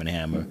Arm &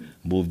 Hammer,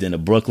 moved into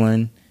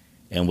Brooklyn,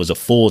 and was a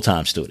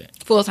full-time student.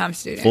 Full-time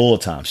student.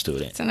 Full-time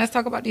student. So let's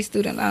talk about these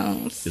student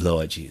loans.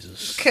 Lord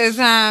Jesus. Because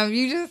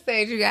you just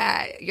said you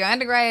got your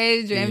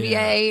undergrad, your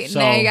MBA, so,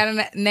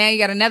 now you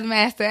got another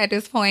master at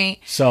this point.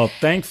 So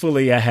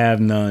thankfully I have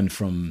none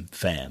from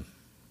FAM.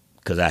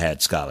 Because I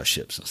had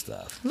scholarships and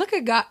stuff. Look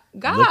at God.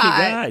 Look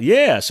at God.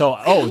 Yeah.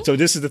 So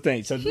this is the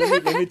thing. So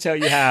let me tell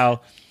you how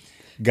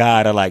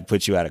God will like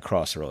put you at a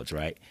crossroads,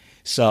 right?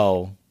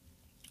 So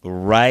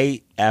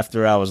right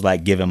after I was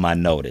like giving my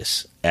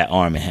notice at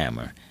Arm &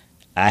 Hammer,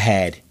 I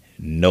had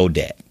no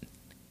debt,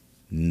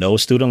 no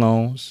student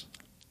loans.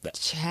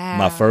 Child.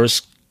 My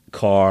first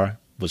car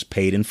was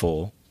paid in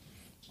full.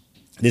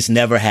 This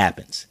never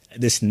happens.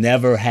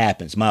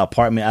 My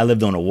apartment, I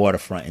lived on the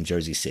waterfront in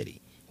Jersey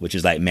City, which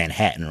is like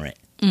Manhattan rent.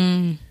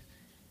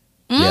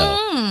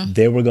 Yo,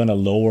 they were going to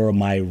lower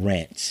my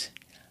rent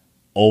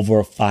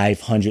over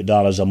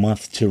 $500 a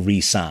month to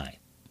re-sign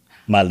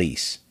my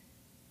lease.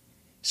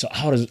 So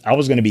I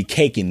was going to be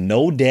caking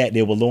no debt.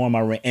 They were lowering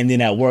my rent. And then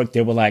at work,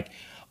 they were like,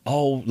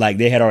 oh, like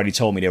they had already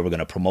told me they were going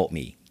to promote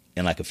me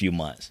in like a few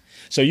months.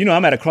 So,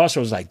 I'm at a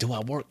crossroads like, do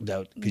I work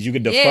though? Because you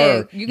could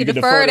defer. Yeah, you could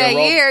defer that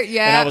year.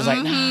 Yeah. And I was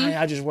like, nah,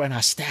 I just went,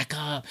 I stack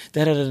up,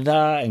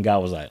 da-da-da-da. And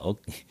God was like, oh,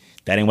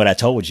 that ain't what I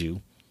told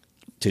you.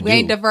 We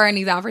ain't deferring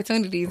these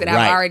opportunities that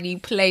I've already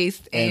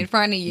placed in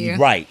front of you.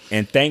 Right.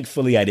 And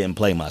thankfully I didn't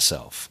play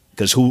myself.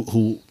 Because who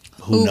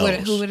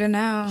knows? Who would have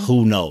known?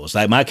 Who knows?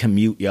 Like my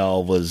commute,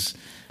 y'all, was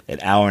an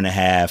hour and a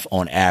half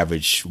on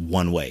average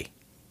one way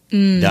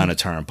down the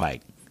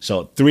turnpike.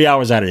 So 3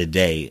 hours out of the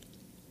day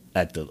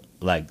at the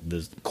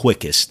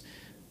quickest,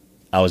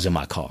 I was in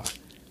my car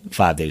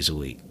 5 days a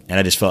week. And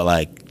I just felt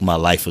like my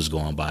life was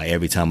going by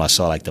every time I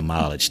saw like the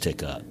mileage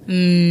tick up.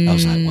 I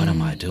was like, what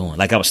am I doing?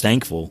 Like I was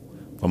thankful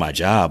for my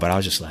job, but I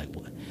was just like,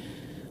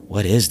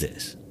 what is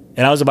this?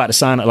 And I was about to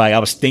sign up, like I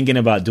was thinking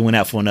about doing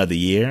that for another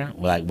year,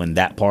 like when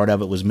that part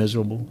of it was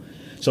miserable.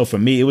 So for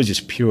me, it was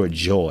just pure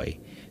joy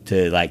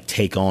to like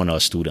take on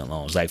those student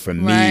loans. Like for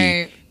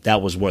me,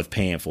 that was worth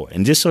paying for.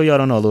 And just so y'all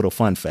don't know, a little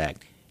fun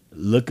fact,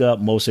 look up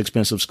most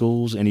expensive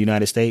schools in the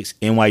United States.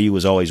 NYU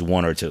was always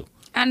 1 or 2.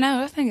 I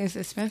know, I think it's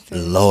expensive.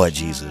 Lord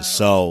Jesus.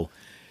 So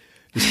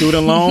the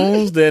student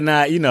loans, they're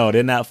not,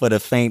 they're not for the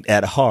faint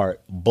at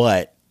heart,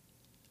 but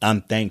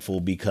I'm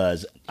thankful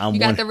because you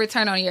got the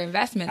return on your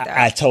investment, though.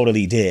 I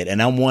totally did. And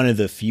I'm one of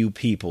the few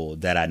people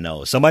that I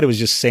know. Somebody was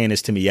just saying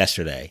this to me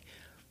yesterday.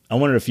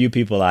 I'm one of the few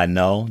people I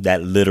know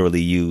that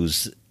literally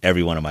use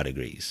every one of my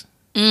degrees.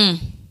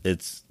 And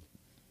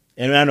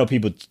I know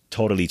people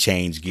totally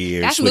change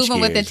gears. That's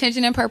moving with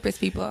intention and purpose,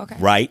 people. Okay.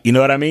 Right. You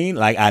know what I mean?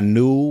 Like I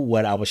knew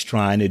what I was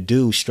trying to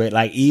do straight.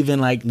 Like even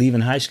like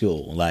leaving high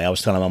school. Like I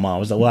was telling my mom, I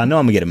was like, well, I know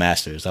I'm gonna get a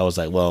master's. I was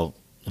like, well,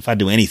 if I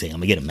do anything, I'm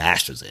gonna get a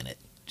master's in it.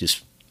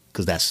 Just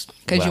because that's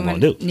what I'm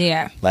going to do.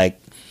 Yeah. Like,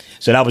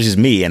 so that was just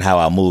me and how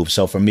I moved.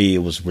 So for me, it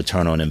was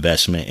return on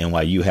investment. And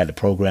while you had the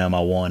program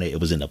I wanted, it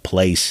was in a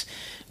place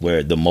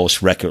where the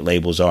most record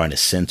labels are in the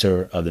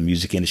center of the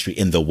music industry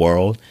in the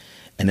world.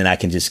 And then I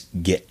can just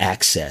get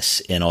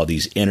access in all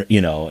these,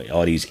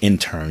 all these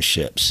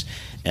internships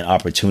and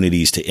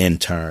opportunities to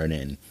intern.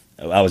 And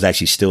I was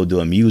actually still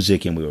doing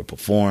music and we were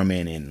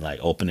performing and like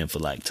opening for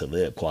like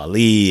Talib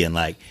Kweli and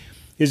like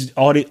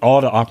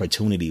all the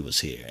opportunity was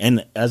here.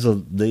 And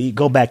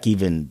go back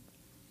even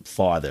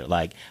farther.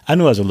 Like, I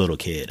knew as a little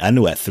kid, I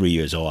knew at 3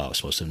 years old I was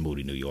supposed to move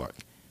to New York.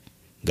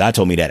 God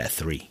told me that at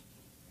 3.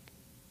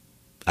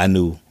 I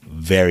knew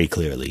very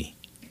clearly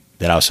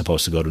that I was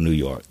supposed to go to New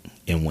York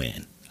and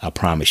win. I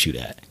promise you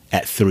that.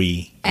 At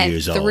 3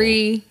 years old.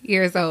 3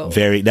 years old.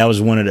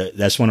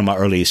 That's one of my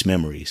earliest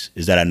memories,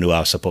 is that I knew I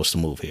was supposed to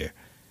move here.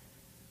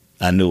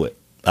 I knew it.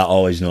 I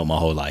always knew it my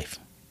whole life.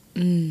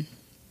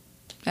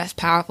 That's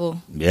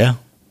powerful. Yeah.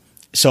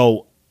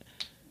 So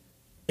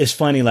it's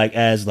funny, like,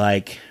 as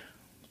like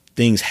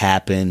things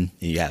happen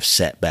and you have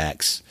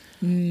setbacks,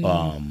 you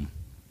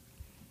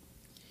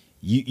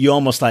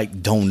almost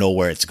like don't know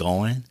where it's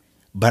going.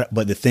 But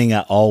the thing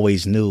I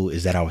always knew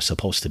is that I was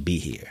supposed to be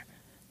here.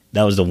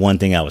 That was the one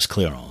thing I was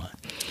clear on.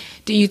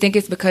 Do you think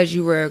it's because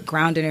you were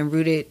grounded and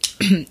rooted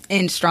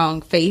in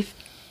strong faith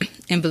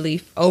and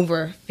belief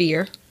over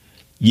fear?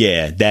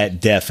 Yeah,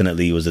 that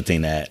definitely was the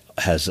thing that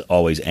has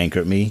always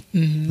anchored me.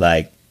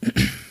 Like,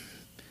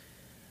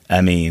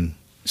 I mean,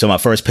 so my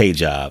first paid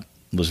job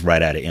was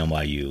right out of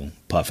NYU.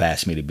 Puff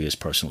asked me to be his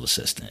personal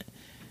assistant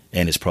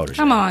and his protege.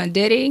 Come on,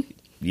 did he?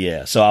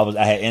 Yeah, so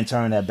I had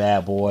interned at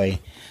Bad Boy.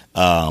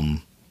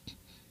 Then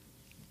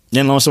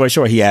long story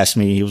short, he asked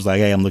me, he was like,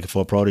 hey, I'm looking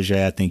for a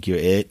protege. I think you're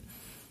it.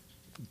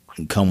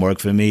 Come work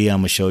for me. I'm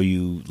going to show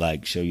you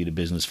the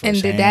business firsthand.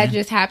 And did that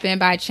just happen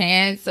by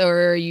chance,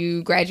 or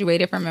you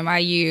graduated from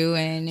NYU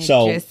and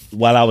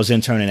while I was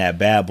interning at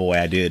Bad Boy,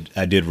 I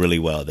did really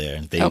well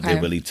there. They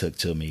really took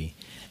to me.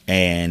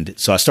 And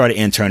so I started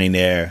interning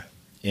there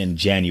in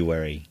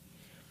January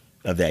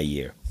of that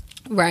year.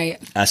 Right.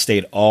 I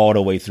stayed all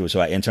the way through. So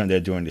I interned there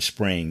during the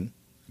spring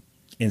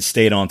and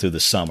stayed on through the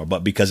summer.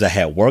 But because I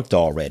had worked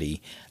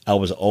already, I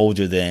was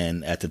older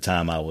than, at the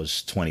time I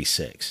was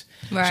 26.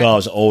 Right. So I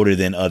was older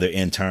than other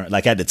interns.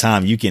 Like, at the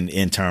time, you can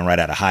intern right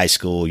out of high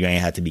school. You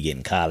ain't have to be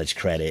getting college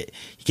credit.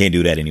 You can't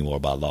do that anymore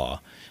by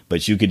law.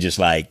 But you could just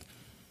like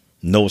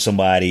know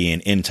somebody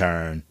and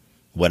intern,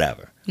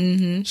 whatever.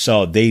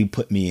 So they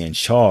put me in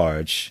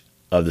charge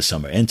of the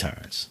summer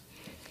interns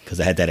because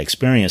I had that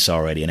experience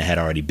already and I had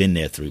already been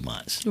there 3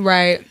 months.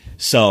 Right.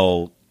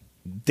 So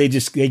they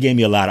gave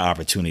me a lot of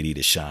opportunity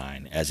to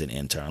shine as an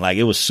intern. Like,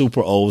 it was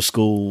super old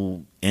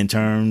school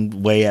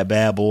intern way at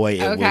Bad Boy.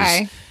 It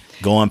was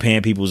going,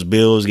 paying people's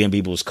bills, getting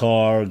people's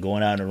car,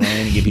 going out in the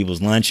rain and getting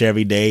people's lunch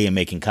every day and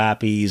making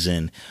copies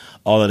and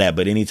all of that.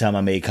 But anytime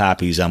I made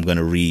copies, I'm going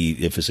to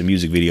read. If it's a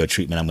music video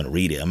treatment, I'm going to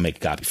read it. I'm going to make a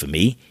copy for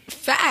me.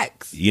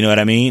 Facts. You know what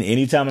I mean?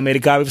 Anytime I made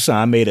a copy for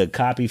someone, I made a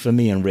copy for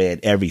me and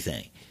read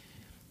everything.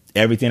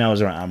 Everything I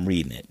was around, I'm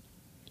reading it.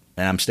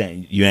 And I'm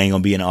staying. You ain't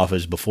going to be in the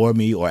office before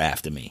me or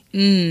after me.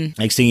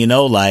 Next thing you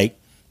know, like,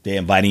 they're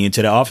inviting you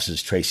into the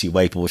offices. Tracy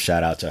Waple,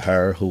 shout out to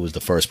her, who was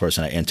the first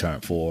person I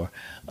interned for.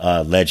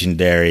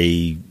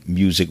 Legendary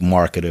music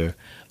marketer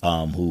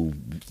who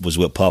was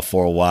with Puff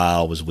for a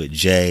while, was with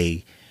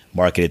Jay,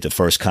 marketed the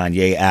first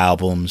Kanye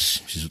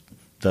albums. She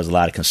does a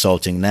lot of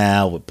consulting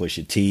now with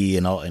Pusha T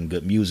and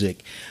good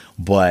music.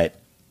 But,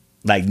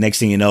 like, next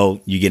thing you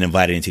know, you get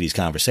invited into these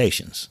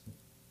conversations.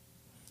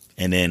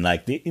 And then,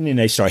 like,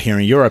 they start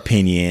hearing your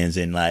opinions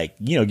and, like,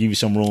 you know, give you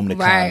some room to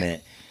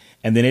comment.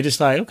 And then they're just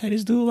like, okay,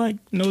 this dude, like,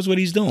 knows what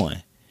he's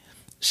doing.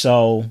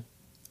 So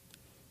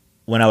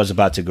when I was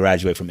about to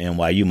graduate from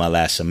NYU, my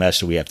last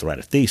semester, we have to write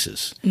a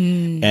thesis.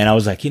 And I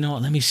was like, you know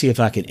what, let me see if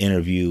I can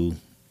interview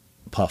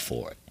Puff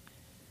for it.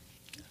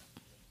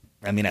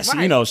 I mean,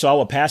 you know, so I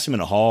would pass him in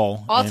the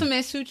hall.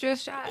 Ultimate shoot your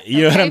shot.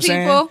 You know what I'm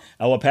saying?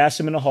 I would pass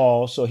him in the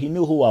hall, so he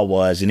knew who I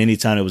was. And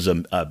anytime it was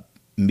a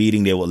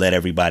meeting, they would let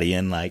everybody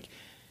in. Like,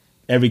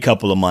 every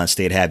couple of months,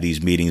 they'd have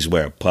these meetings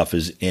where Puff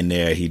is in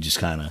there. He'd just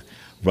kind of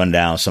run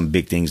down some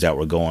big things that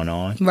were going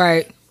on.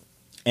 Right.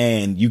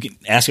 And you can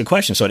ask a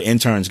question. So the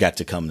interns got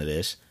to come to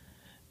this.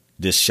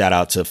 This shout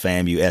out to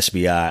FAMU,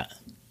 SBI.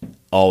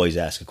 Always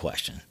ask a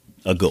question.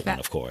 A good one,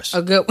 of course.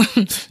 A good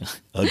one.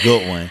 A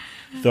good one.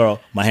 Thorough.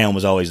 My hand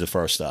was always the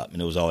first up,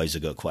 and it was always a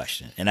good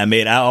question. And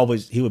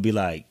he would be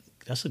like,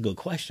 that's a good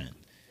question.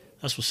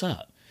 That's what's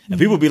up. And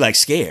people would be like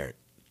scared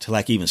to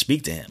like even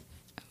speak to him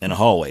in the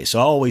hallway. So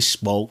I always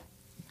spoke,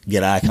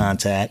 get eye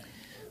contact,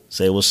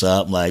 say what's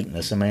up. Like,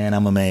 that's a man,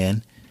 I'm a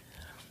man.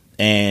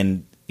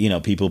 And, you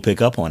know, people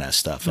pick up on that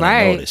stuff. And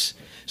I notice.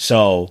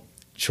 So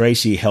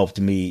Tracy helped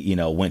me, you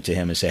know, went to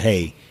him and said,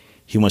 hey,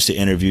 he wants to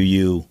interview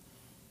you.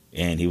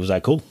 And he was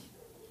like, cool.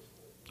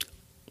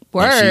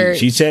 Word.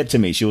 She said to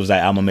me, she was like,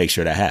 I'm going to make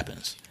sure that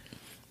happens.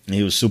 And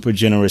he was super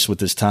generous with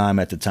his time.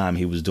 At the time,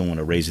 he was doing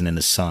A Raisin in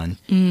the Sun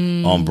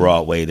on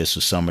Broadway. This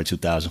was summer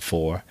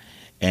 2004.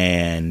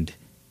 And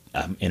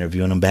I'm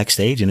interviewing him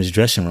backstage in his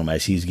dressing room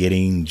as he's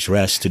getting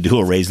dressed to do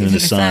A Raisin in the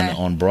Sun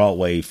on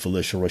Broadway.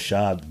 Felicia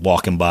Rashad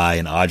walking by,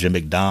 and Audra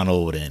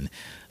McDonald and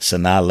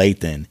Sanaa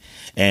Lathan.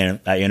 And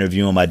I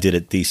interview him. I did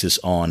a thesis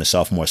on the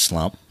sophomore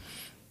slump.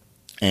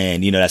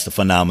 And, you know, that's the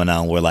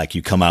phenomenon where, like,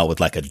 you come out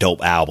with, like, a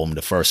dope album,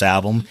 the first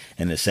album,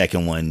 and the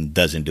second one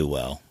doesn't do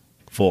well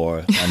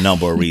for a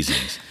number of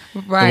reasons.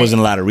 There wasn't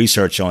a lot of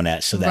research on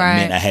that, so that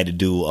meant I had to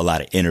do a lot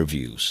of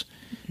interviews.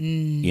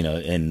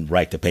 and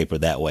write the paper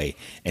that way.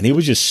 And he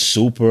was just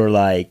super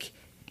like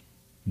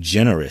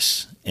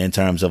generous in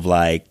terms of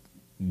like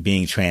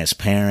being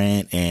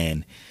transparent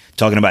and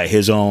talking about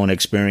his own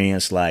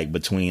experience, like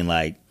between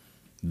like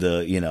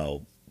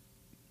the,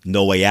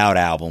 No Way Out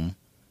album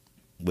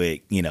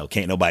with,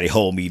 Can't Nobody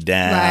Hold Me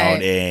Down,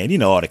 right.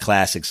 and, all the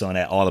classics on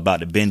that, All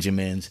About the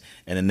Benjamins.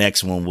 And the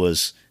next one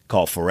was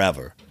called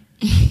Forever.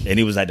 And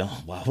he was like,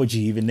 oh, why would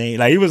you even name,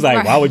 like, he was like,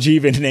 right. Why would you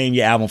even name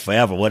your album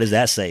Forever? What does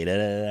that say? Da,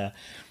 da, da.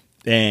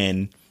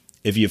 And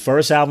if your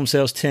first album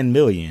sells 10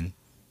 million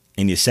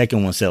and your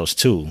second one sells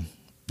 2,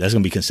 that's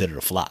going to be considered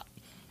a flop.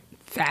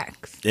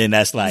 Facts. And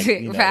that's like,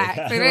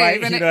 facts.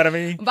 Right? You know what I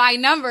mean? By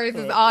numbers,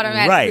 it's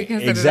automatically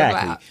considered exactly.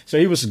 a flop. So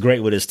he was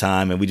great with his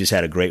time, and we just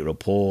had a great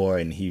rapport,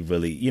 and he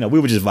really, we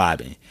were just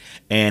vibing.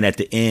 And at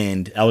the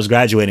end, I was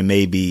graduating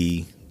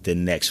maybe the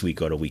next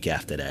week or the week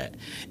after that.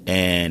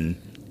 And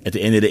at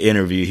the end of the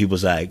interview, he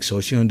was like, so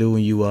what you gonna do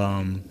when you,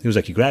 he was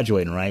like, you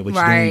graduating, right? What you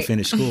doing when you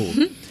finish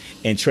school?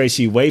 And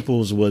Tracy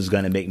Waples was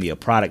going to make me a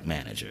product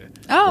manager.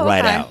 Oh,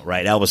 right okay. out,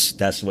 right?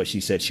 That's what she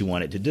said she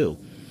wanted to do.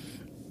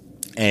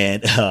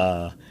 And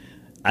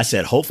I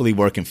said, hopefully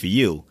working for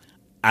you.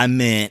 I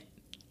meant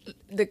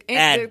the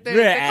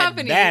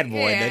company. Bad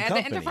Boy, the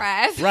company. The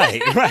enterprise.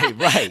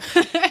 Right.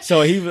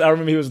 So I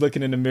remember he was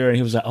looking in the mirror and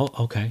he was like, oh,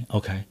 okay.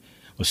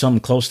 Well,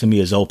 something close to me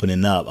is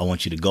opening up. I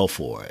want you to go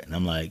for it. And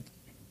I'm like,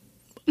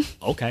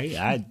 okay.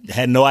 I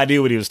had no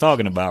idea what he was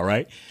talking about,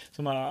 right? So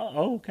I'm like,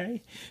 oh,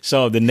 okay.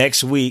 So the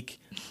next week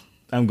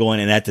I'm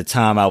going, and at the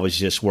time I was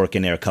just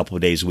working there a couple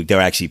of days a week. They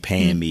were actually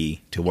paying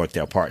me to work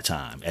there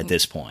part-time at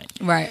this point.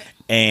 Right.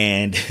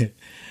 And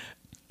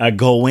I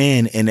go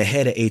in, and the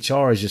head of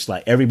HR is just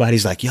like,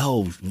 everybody's like,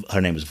 yo,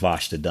 her name is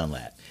Vashta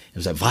Dunlap. It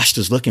was like,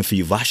 Vashta's looking for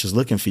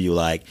you.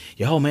 Like,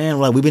 yo, man,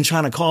 like, we've been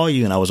trying to call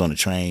you. And I was on the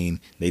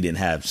train. They didn't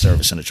have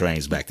service on the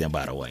trains back then,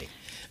 by the way.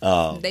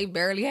 They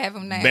barely have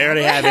them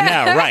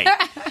now. Right.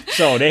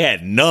 So they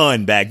had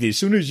none back then. As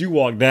soon as you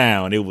walked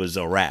down, it was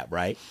a wrap,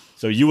 right?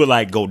 So you would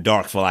like go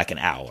dark for like an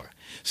hour.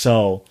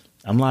 So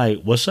I'm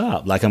like, what's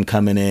up? Like I'm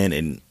coming in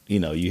and,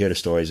 you hear the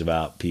stories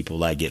about people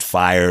like get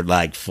fired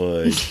like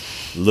for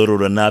little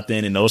to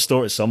nothing. And those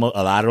stories, a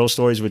lot of those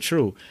stories were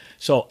true.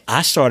 So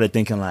I started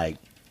thinking like,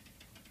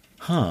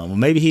 well,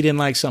 maybe he didn't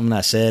like something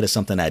I said or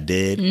something I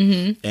did.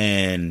 Mm-hmm.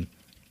 And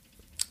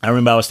I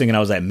remember I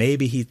was like,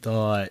 maybe he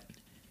thought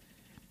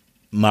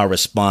my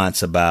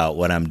response about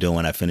what I'm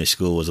doing, I finished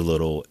school, was a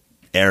little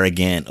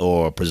arrogant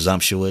or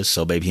presumptuous.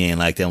 So maybe he ain't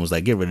like that and was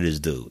like, get rid of this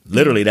dude.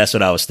 Literally, that's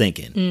what I was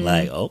thinking. Mm-hmm.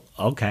 Like, oh,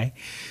 okay.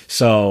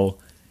 So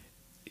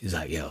he's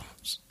like, yo,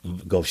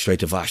 go straight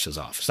to Vashta's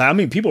office. I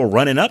mean, people are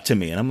running up to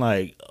me and I'm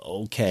like,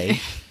 okay.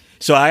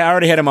 So I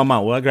already had in my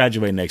mind, well, I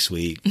graduate next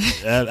week.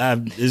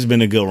 It's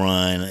been a good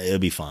run. It'll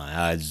be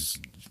fine.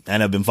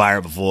 I've been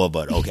fired before,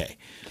 but okay.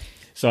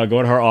 So I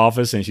go to her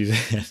office and she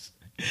says,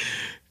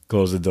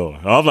 close the door.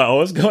 I'm like,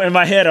 oh, it's going. In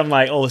my head, I'm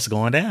like, oh, it's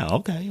going down.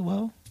 Okay,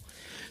 well.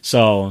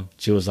 So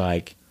she was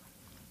like,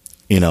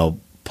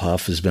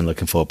 Puff has been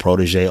looking for a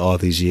protege all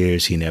these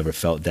years. He never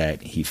felt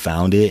that he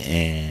found it,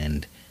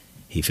 and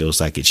he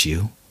feels like it's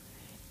you.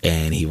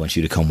 And he wants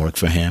you to come work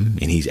for him,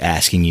 and he's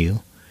asking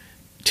you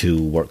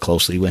to work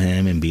closely with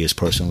him and be his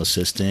personal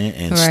assistant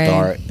and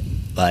start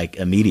like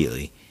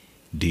immediately.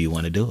 Do you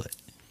want to do it?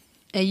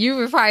 And you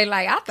were probably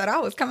like, I thought I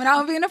was coming out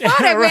and being a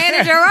product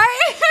manager,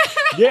 right?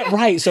 Yeah,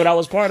 right. So that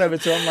was part of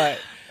it. So I'm like,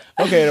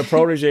 okay, the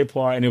protege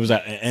part, and it was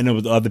like, and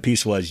the other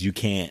piece was you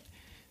can't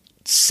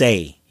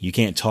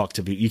talk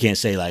to people, you can't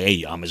say like,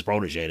 hey, I'm his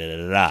protege, da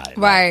da da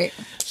da. Right.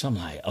 So I'm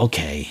like,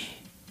 okay.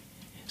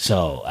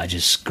 So I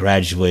just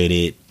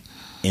graduated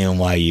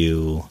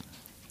NYU,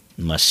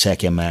 my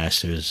second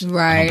master's.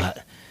 Right.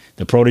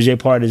 The protege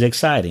part is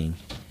exciting,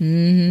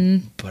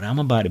 but I'm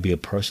about to be a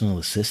personal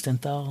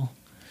assistant though.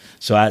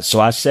 So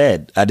I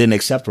said, I didn't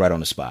accept right on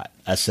the spot.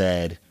 I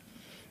said,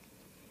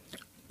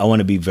 I want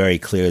to be very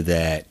clear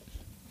that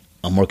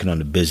I'm working on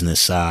the business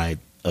side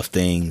of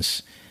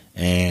things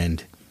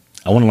and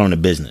I want to learn the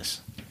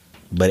business,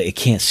 but it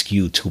can't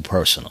skew too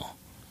personal.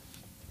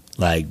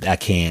 Like I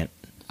can't,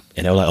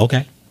 and they were like,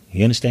 okay,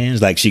 he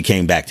understands. Like she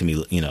came back to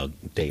me, a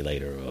day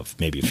later or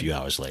maybe a few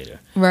hours later.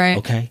 Right.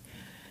 Okay.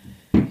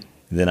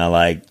 Then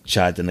I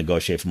tried to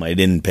negotiate for money. It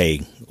didn't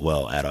pay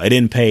well at all. It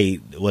didn't pay.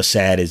 What's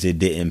sad is it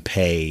didn't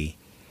pay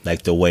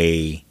like the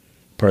way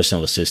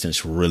personal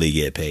assistants really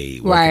get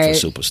paid working for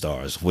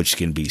superstars, which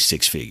can be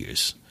 6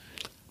 figures.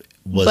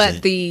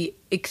 But the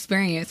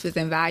experience was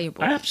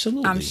invaluable.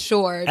 Absolutely. I'm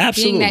sure.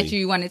 Absolutely. Being that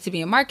you wanted to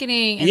be in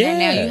marketing and then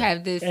now you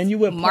have this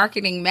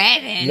marketing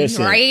madden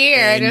right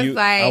here.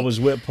 I was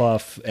with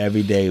Puff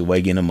every day,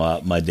 waking him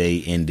up. My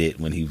day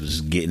ended when he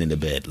was getting into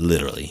bed,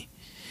 literally.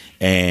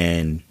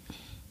 And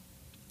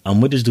I'm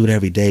with this dude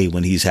every day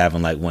when he's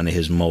having one of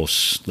his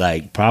most,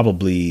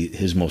 probably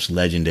his most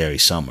legendary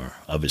summer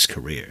of his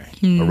career.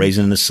 A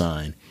Raisin in the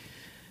Sun,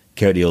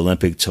 carried the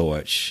Olympic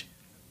torch.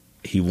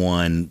 He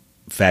won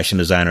Fashion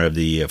Designer of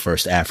the Year,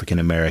 first African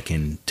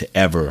American to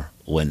ever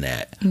win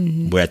that.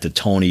 We're at the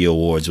Tony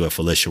Awards where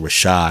Felicia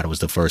Rashad was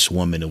the first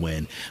woman to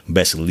win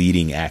Best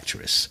Leading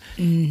Actress.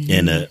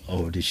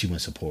 Or did she win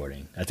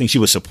supporting? I think she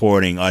was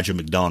supporting. Audra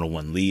McDonald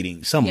won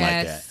leading, something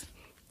like that.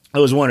 It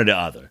was one or the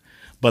other.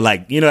 But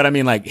like, you know what I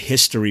mean? Like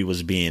history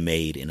was being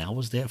made, and I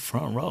was there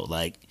front row.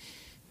 Like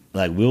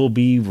we'll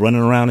be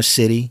running around the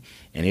city,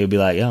 and he'll be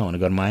like, "Yo, I want to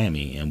go to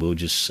Miami," and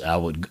I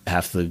would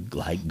have to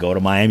like go to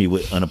Miami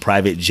on a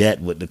private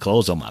jet with the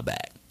clothes on my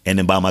back, and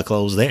then buy my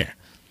clothes there.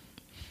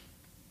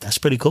 That's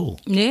pretty cool.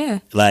 Yeah.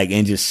 Like,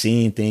 and just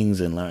seeing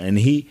things and learn. And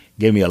he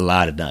gave me a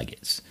lot of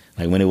nuggets.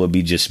 Like when it would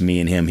be just me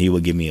and him, he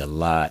would give me a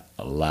lot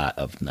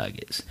of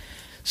nuggets.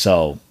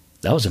 So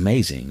that was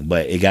amazing.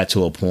 But it got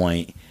to a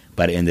point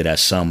by the end of that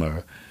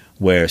summer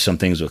where some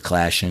things were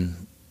clashing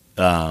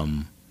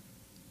with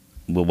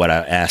what I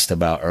asked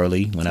about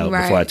early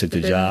before I took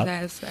the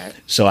job.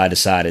 So I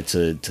decided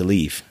to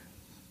leave.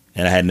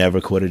 And I had never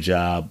quit a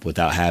job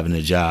without having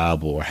a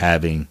job or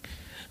having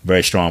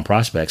very strong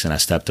prospects, and I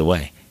stepped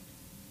away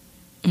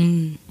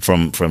from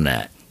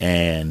that.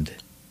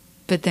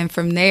 But then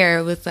from there,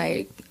 it was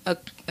like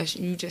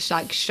you just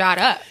like shot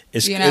up.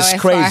 It's crazy.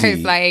 As far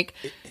as like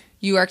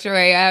you worked your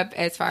way up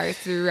as far as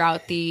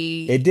throughout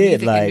the music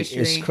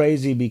industry. It's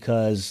crazy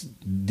because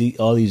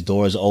all these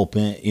doors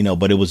open,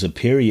 but it was a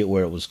period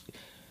where it was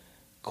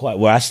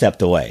where I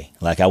stepped away.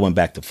 Like I went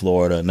back to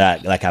Florida,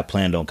 not like I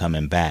planned on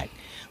coming back,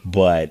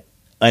 but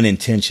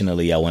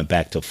unintentionally I went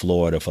back to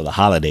Florida for the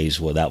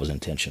holidays. Well, that was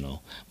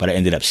intentional, but I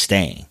ended up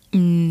staying.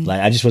 Like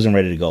I just wasn't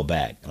ready to go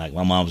back. Like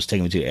my mom was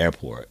taking me to the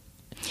airport.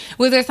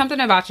 Was there something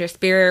about your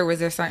spirit? Was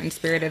there a certain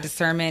spirit of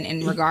discernment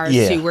in regards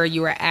to where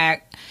you were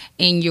at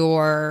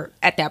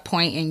that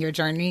point in your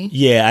journey?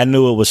 Yeah, I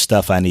knew it was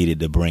stuff I needed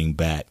to bring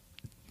back,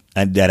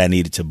 that I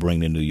needed to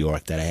bring to New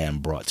York that I hadn't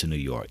brought to New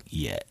York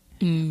yet.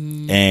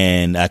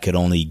 And I could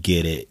only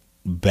get it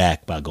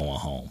back by going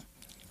home.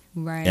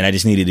 Right. And I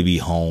just needed to be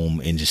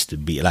home and just to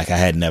be like I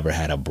had never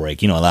had a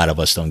break. A lot of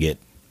us don't get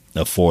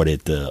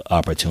afforded the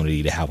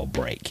opportunity to have a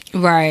break.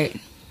 Right.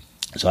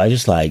 So I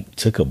just like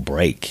took a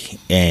break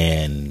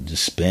and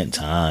just spent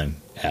time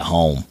at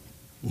home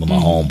with my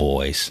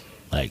homeboys,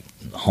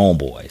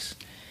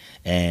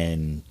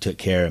 and took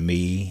care of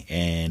me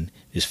and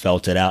just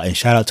felt it out. And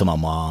shout out to my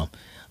mom.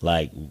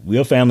 Like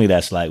we're a family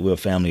we're a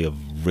family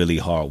of really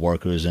hard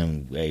workers,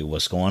 and hey,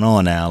 what's going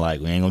on now?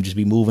 Like we ain't gonna just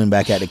be moving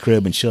back at the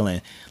crib and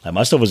chilling. Like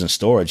my stuff was in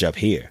storage up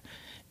here,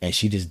 and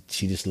she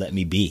just let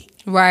me be.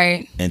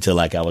 Right. Until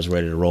like I was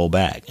ready to roll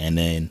back. And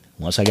then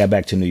once I got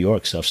back to New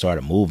York, stuff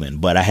started moving.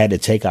 But I had to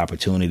take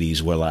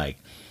opportunities where like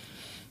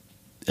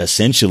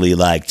essentially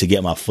like to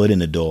get my foot in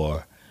the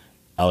door,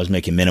 I was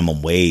making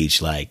minimum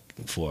wage like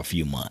for a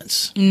few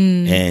months.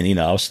 And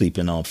I was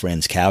sleeping on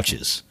friends'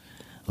 couches.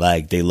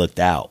 Like they looked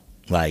out,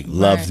 like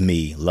loved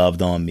me,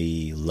 loved on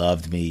me,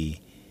 loved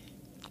me.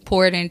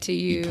 Poured into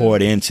you.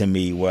 Poured into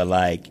me where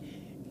like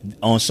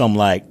on some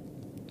like,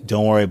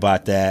 don't worry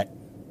about that.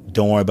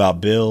 Don't worry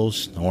about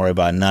bills. Don't worry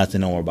about nothing.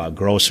 Don't worry about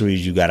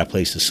groceries. You got a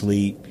place to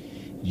sleep.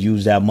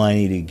 Use that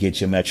money to get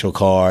your Metro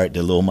card,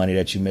 the little money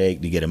that you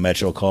make to get a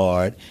Metro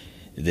card.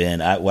 Then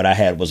what I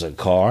had was a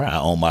car. I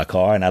owned my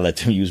car, and I let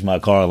them use my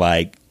car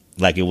like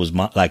it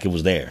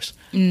was theirs.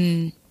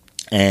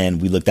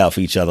 And we looked out for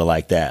each other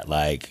like that.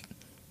 Like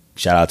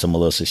shout out to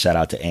Melissa, shout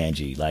out to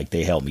Angie. Like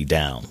they held me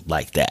down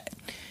like that,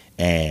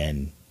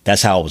 and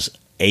that's how I was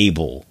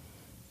able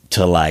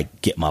to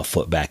like get my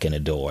foot back in the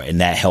door, and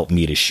that helped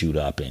me to shoot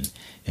up and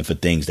for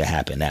things to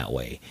happen that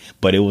way.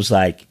 But it was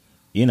like,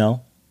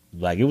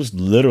 like it was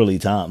literally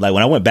time. Like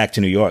when I went back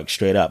to New York,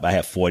 straight up, I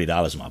had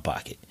 $40 in my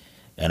pocket,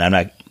 and I'm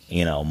not,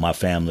 my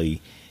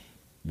family,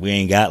 we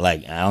ain't got I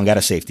don't got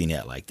a safety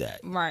net like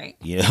that. Right.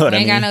 You know what I mean?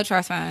 Ain't got no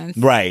trust funds.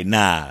 Right.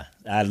 Nah.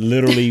 I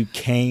literally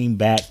came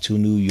back to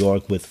New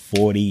York with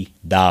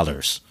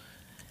 $40,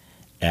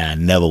 and I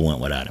never went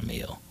without a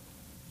meal.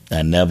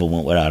 I never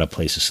went without a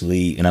place to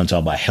sleep, and I'm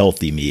talking about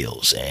healthy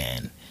meals,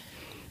 and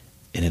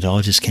it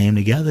all just came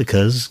together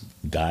because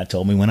God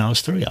told me when I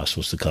was 3 I was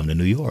supposed to come to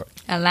New York.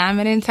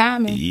 Alignment and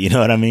timing. You know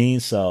what I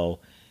mean? So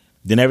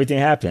then everything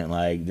happened.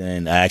 Like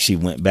then I actually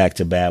went back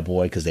to Bad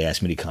Boy because they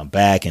asked me to come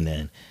back, and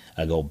then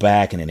I go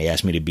back, and then they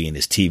asked me to be in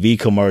this TV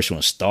commercial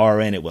and star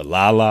in it with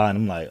Lala, and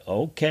I'm like,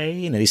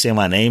 okay. And then they say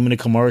my name in the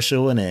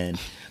commercial, and then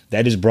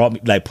that just brought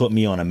me, like, put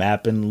me on a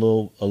map in a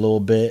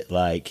little bit,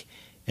 like.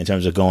 In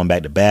terms of going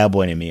back to Bad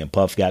Boy, and me and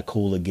Puff got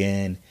cool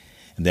again.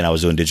 And then I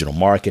was doing digital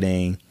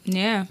marketing.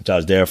 Yeah. So I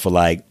was there for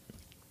like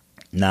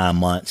 9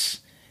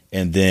 months.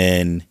 And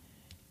then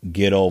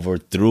get over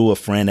through a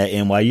friend at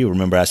NYU.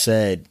 Remember I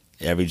said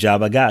every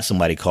job I got,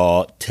 somebody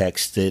called,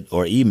 texted,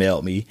 or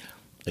emailed me.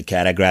 The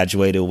cat I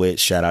graduated with,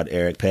 shout out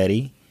Eric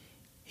Petty.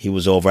 He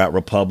was over at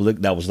Republic.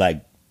 That was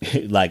like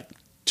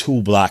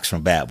 2 blocks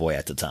from Bad Boy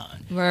at the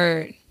time.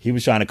 Word. He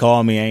was trying to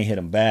call me. I ain't hit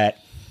him back.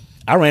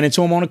 I ran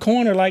into him on the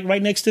corner, like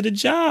right next to the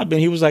job, and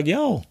he was like,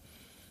 "Yo,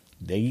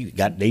 they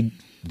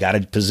got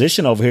a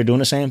position over here doing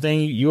the same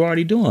thing you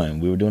already doing."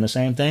 We were doing the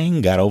same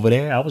thing. Got over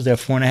there. I was there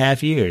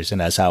 4.5 years, and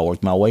that's how I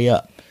worked my way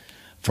up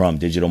from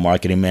digital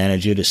marketing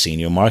manager to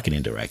senior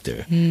marketing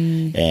director.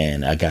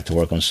 And I got to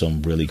work on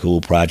some really cool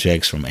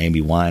projects, from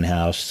Amy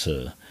Winehouse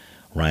to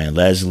Ryan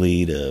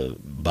Leslie to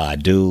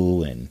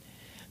Badu. And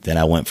then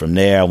I went from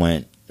there. I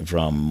went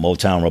from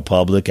Motown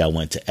Republic. I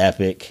went to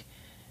Epic,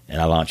 and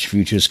I launched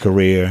Future's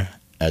career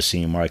as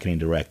senior marketing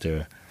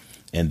director.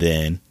 And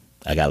then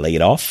I got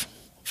laid off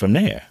from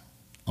there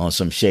on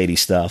some shady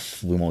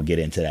stuff. We won't get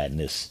into that in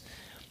this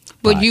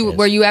podcast.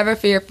 Were you ever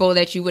fearful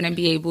that you wouldn't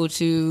be able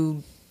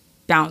to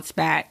bounce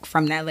back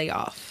from that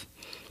layoff?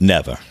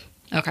 Never.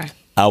 Okay.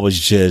 I was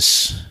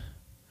just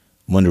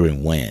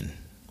wondering when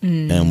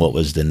and what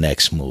was the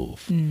next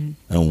move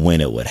and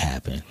when it would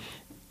happen.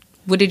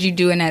 What did you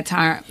do in that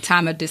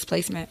time of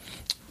displacement?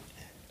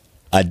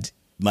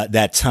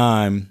 That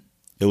time,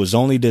 it was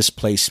only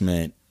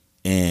displacement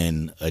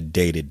in a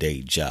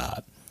day-to-day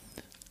job.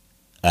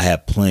 I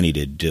had plenty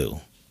to do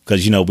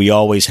because, we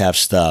always have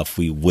stuff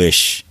we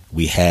wish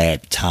we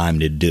had time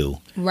to do.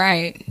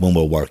 Right. When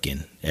we're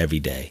working every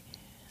day.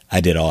 I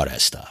did all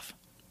that stuff.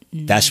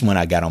 That's when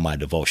I got on my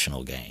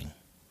devotional game.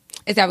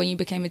 Is that when you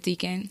became a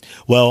deacon?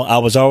 Well, I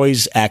was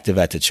always active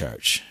at the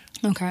church.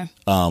 Okay.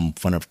 From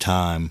the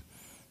time,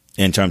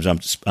 in terms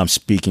of, I'm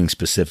speaking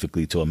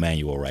specifically to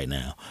Emmanuel right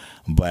now,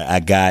 but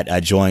I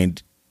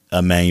joined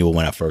Emmanuel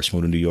when I first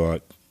moved to New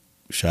York.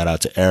 Shout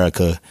out to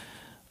Erica,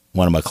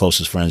 one of my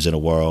closest friends in the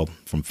world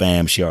from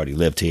FAM. She already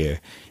lived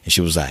here, and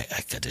she was like,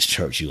 "I got this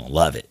church, you gonna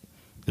love it,"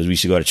 because we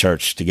used to go to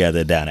church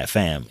together down at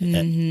FAM,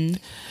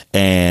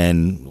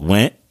 and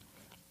went.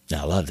 And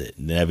I loved it.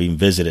 Never even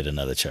visited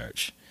another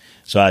church.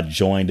 So I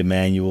joined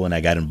Emmanuel, and I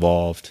got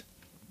involved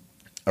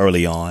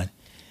early on.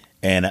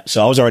 And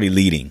so I was already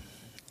leading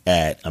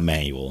at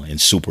Emmanuel and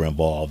super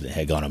involved, and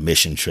had gone on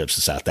mission trips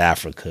to South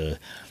Africa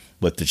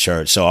with the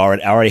church. So I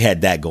already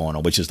had that going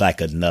on, which is like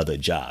another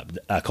job.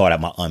 I call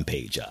that my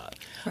unpaid job.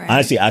 Right.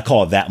 Honestly, I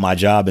call that my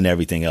job, and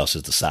everything else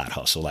is the side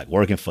hustle. Like,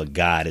 working for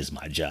God is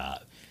my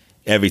job.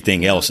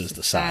 Everything else is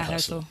the side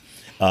hustle.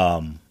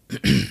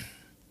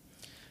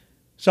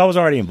 So I was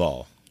already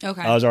involved.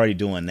 Okay. I was already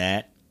doing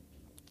that.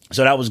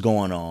 So that was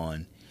going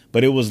on.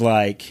 But it was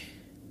like,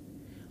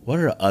 what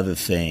are the other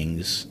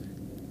things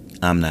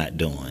I'm not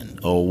doing?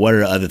 Or what are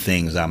the other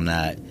things I'm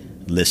not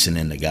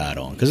listening to God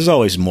on? Because there's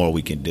always more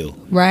we can do.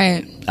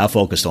 Right. I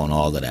focused on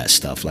all of that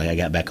stuff. Like, I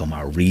got back on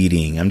my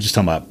reading. I'm just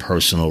talking about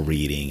personal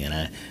reading.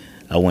 And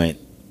I went,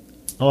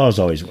 I was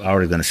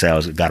already going to say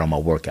I got on my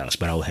workouts,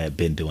 but I had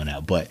been doing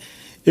that. But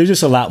there's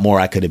just a lot more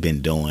I could have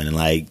been doing, and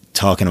like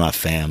talking to my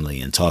family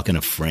and talking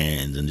to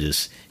friends and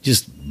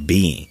just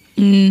being.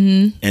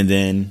 Mm-hmm. And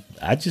then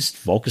I just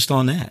focused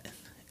on that.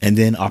 And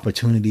then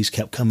opportunities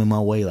kept coming my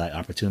way, like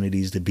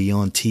opportunities to be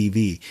on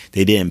TV.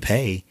 They didn't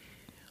pay,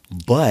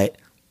 but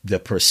the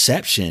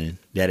perception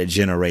that it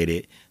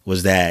generated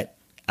was that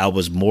I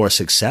was more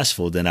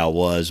successful than I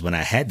was when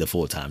I had the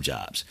full-time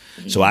jobs.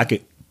 Mm-hmm. So I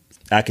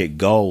could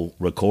go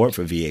record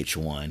for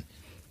VH1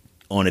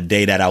 on a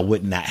day that I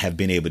would not have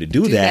been able to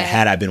do that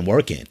had I been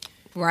working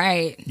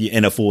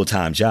in a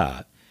full-time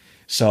job.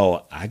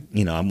 So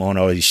I'm on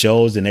all these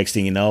shows. The next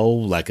thing you know,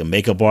 like, a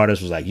makeup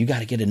artist was like, "You got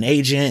to get an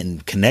agent,"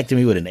 and connected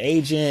me with an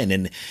agent.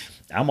 And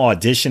I'm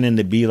auditioning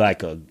to be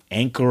like a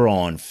anchor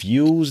on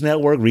Fuse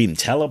Network, reading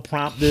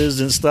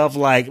teleprompters and stuff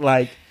like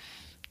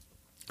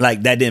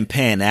that didn't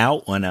pan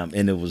out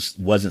and it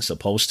wasn't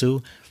supposed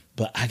to.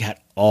 But I got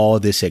all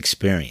this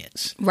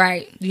experience.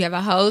 Right. You have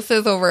a whole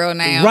sizzle reel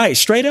now. Right.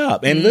 Straight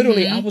up. And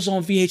literally, I was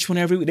on VH1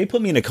 every week. They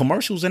put me in the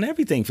commercials and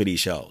everything for these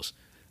shows.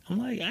 I'm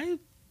like,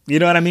 you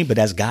know what I mean? But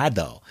that's God,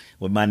 though.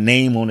 With my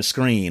name on the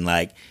screen,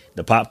 like,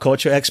 the pop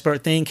culture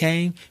expert thing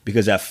came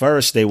because at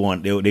first they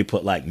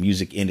put like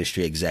music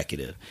industry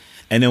executive.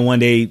 And then one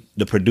day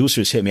the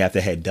producers hit me after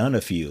I had done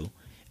a few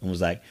and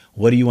was like,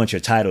 "What do you want your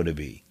title to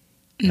be?"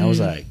 And I was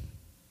like,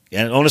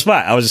 and on the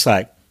spot, I was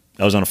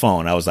on the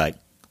phone. I was like,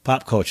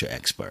 "Pop culture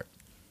expert."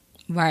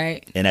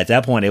 Right. And at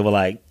that point, they were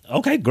like,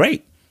 "Okay,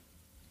 great."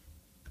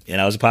 And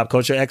I was a pop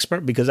culture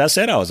expert because I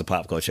said I was a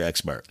pop culture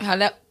expert.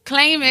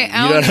 Claim it. You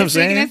know what I'm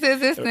saying? Into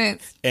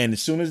existence. And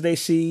as soon as they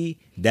see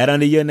that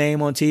under your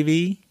name on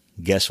TV,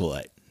 guess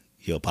what?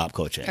 You're a pop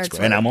culture expert.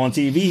 Right. And I'm on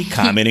TV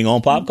commenting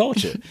on pop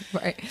culture.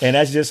 Right. And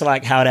that's just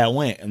like how that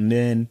went. And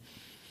then,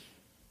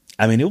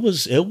 I mean, it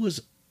was,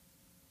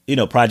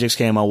 projects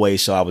came my way,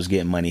 so I was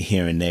getting money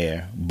here and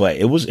there. But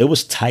it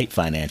was tight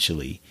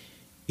financially,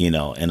 in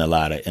a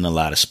lot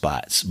of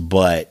spots.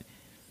 But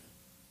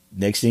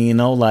next thing you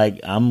know,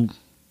 I'm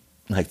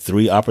like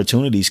 3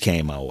 opportunities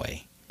came my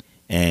way,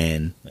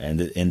 and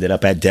ended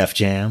up at Def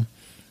Jam,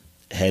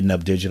 heading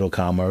up digital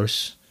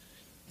commerce.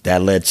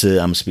 That led to,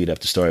 I'm gonna speed up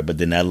the story, but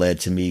then that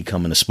led to me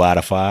coming to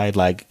Spotify.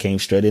 Like, came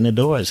straight in the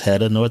door as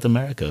head of North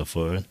America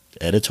for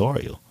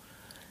Editorial.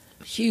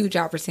 Huge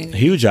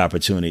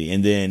opportunity,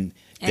 and then.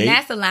 And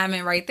that's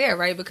alignment right there,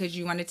 right? Because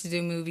you wanted to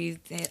do movies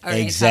or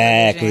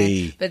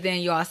television, but then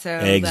you also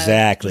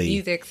love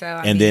music.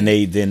 So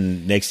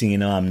then next thing you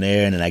know, I'm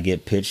there, and then I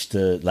get pitched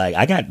to, like,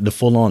 I got the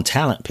full on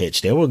talent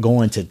pitch. They were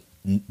going to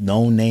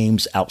known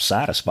names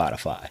outside of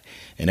Spotify,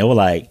 and they were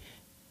like,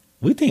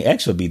 we think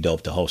X would be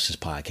dope to host this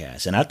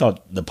podcast. And I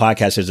thought the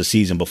podcast was a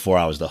season before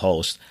I was the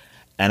host.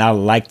 And I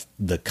liked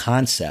the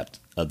concept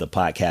of the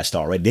podcast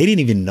already. They didn't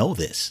even know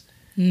this.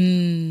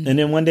 And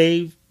then one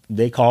day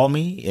they called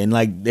me and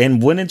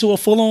went into a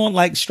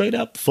straight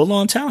up full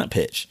on talent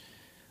pitch.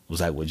 It was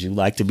like, would you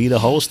like to be the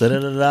host? Da, da,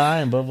 da, da,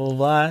 and blah, blah,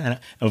 blah. And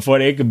before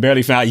they could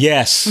barely find out,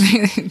 yes,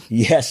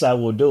 yes, I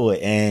will do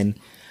it. And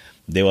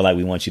they were like,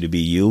 we want you to be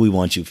you. We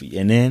want you.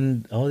 And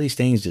then all these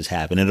things just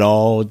happen. It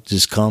all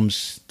just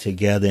comes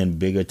together, and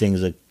bigger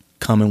things are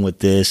coming with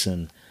this,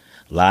 and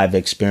live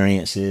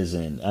experiences.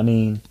 And I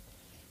mean,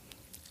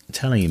 I'm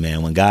telling you,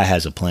 man, when God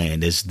has a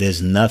plan,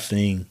 there's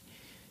nothing.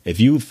 If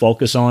you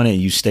focus on it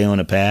and you stay on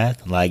the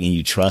path, and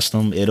you trust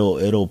Him,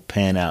 it'll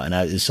pan out. And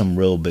there's some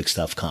real big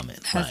stuff coming.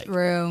 That's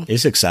real.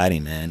 It's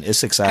exciting, man.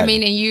 It's exciting. I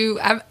mean,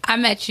 and I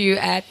met you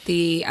at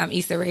the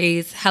Issa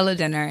Rae's Hella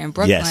Dinner in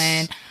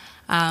Brooklyn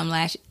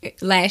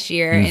last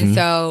year. And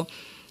so,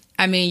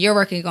 I mean, you're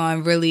working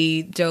on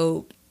really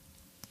dope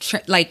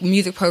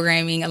music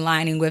programming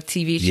aligning with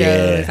TV shows.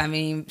 Yeah. I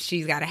mean,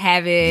 She's Gotta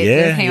Have It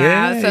just came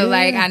out. So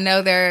I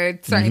know there are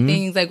certain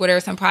things, what are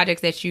some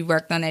projects that you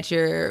worked on that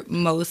you're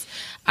most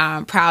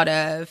proud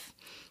of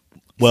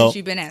since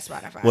you've been at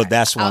Spotify? Well,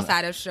 that's one.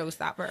 Outside of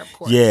Showstopper, of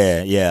course.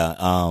 Yeah.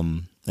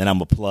 And I'm going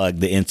to plug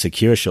the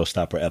Insecure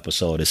Showstopper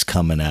episode is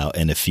coming out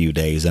in a few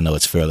days. I know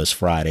it's Fearless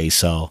Friday,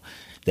 so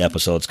the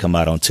episodes come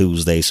out on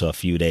Tuesday, so a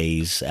few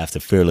days after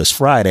Fearless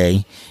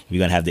Friday, we're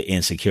going to have the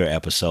Insecure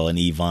episode, and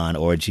Yvonne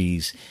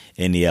Orgy's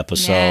in the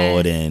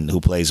episode, and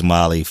who plays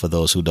Molly, for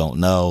those who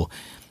don't know.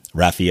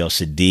 Raphael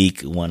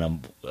Sadiq,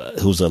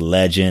 who's a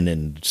legend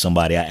and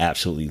somebody I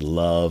absolutely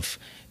love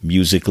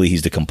musically.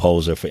 He's the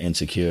composer for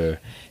Insecure.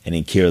 And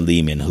then Keir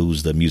Lehman,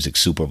 who's the music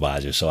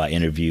supervisor. So I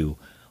interview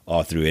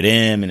all three of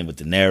them, and with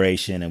the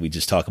narration, and we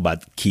just talk about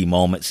the key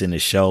moments in the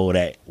show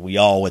that we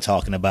all were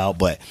talking about.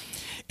 But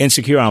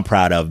Insecure I'm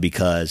proud of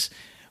because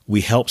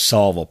we helped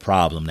solve a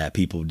problem that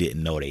people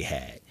didn't know they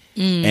had.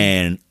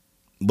 And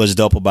what's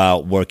dope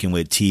about working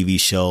with TV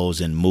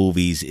shows and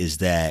movies is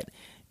that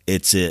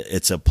it's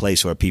a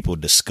place where people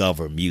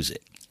discover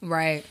music.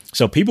 Right.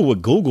 So people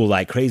would Google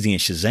like crazy in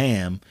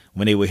Shazam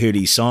when they would hear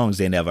these songs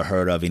they never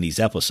heard of in these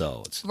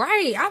episodes.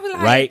 Right. I was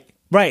like,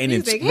 Right. And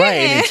it's and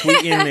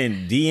tweeting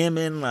and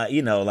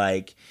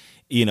DMing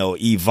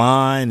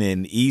Yvonne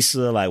and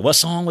Issa, like, what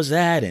song was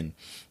that? And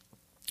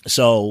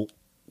so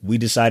we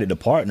decided to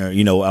partner.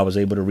 I was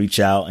able to reach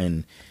out,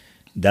 and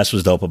that's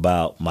what's dope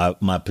about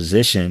my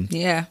position.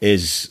 Yeah.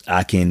 Is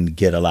I can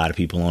get a lot of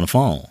people on the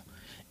phone.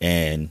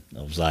 And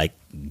I was like,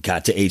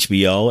 got to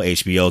HBO.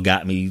 HBO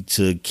got me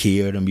to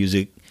Keir,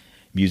 the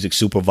music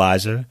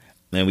supervisor.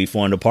 And we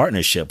formed a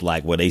partnership,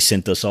 where they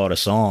sent us all the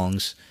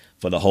songs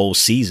for the whole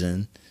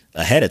season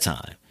ahead of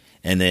time.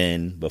 And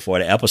then before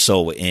the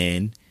episode would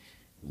end,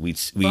 we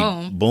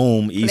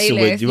boom, Issa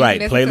would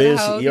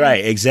playlist. You're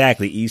right,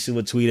 exactly. Issa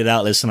would tweet it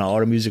out, listen to all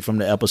the music from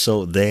the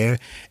episode there,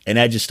 and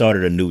that just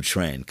started a new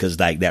trend because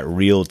that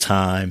real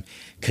time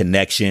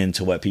connection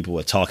to what people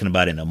were talking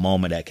about in the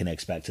moment that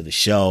connects back to the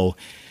show.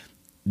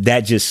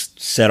 That just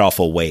set off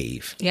a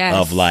wave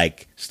of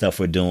stuff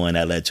we're doing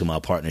that led to my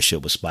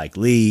partnership with Spike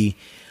Lee.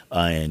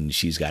 And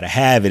She's Gotta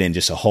Have It, and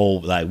just a whole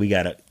we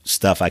got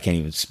stuff I can't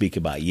even speak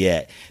about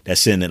yet.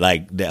 That's in it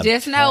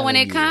just know when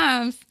it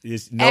comes.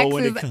 Just know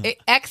when it comes.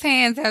 X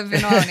hands have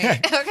been on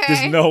it. Okay,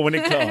 just know when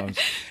it comes.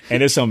 And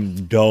there's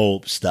some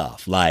dope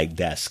stuff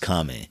that's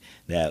coming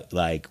that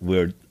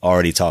we're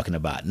already talking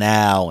about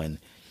now, and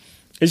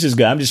it's just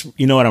good. I'm just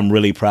what I'm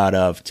really proud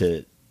of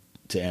to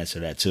answer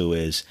that too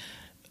is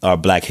our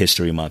Black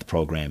History Month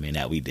programming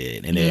that we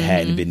did. And it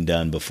hadn't been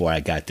done before I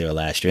got there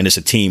last year. And it's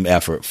a team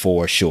effort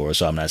for sure.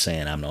 So I'm not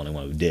saying I'm the only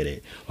one who did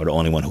it or the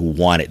only one who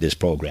wanted this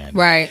program.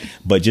 Right.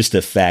 But just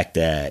the fact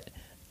that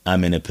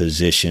I'm in a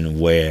position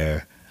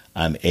where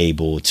I'm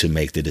able to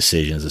make the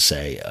decisions to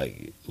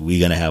say, we're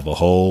going to have a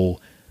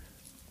whole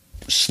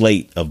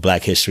slate of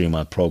Black History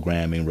Month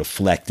programming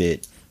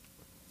reflected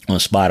on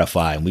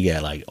Spotify, and we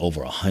got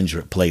over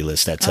 100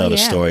 playlists that tell the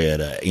story of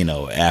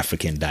the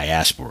African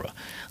diaspora,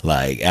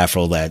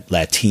 Afro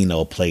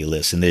Latino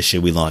playlists. And this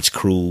year we launched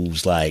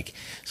Cruise,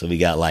 so we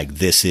got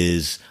This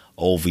Is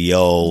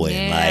OVO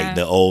and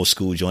the old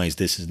school joints,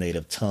 This Is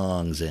Native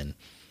Tongues, and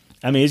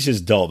I mean it's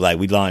just dope.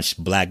 We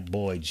launched Black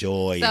Boy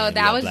Joy. So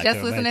that was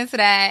just listening to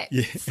that.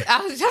 Yeah.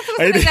 I was just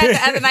listening to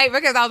that the other night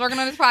because I was working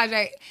on this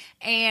project,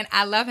 and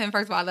I love him.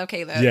 First of all, I love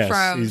Caleb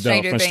from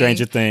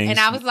Stranger Things, and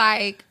I was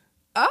like,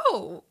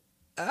 oh,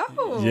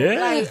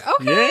 yeah,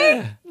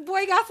 okay,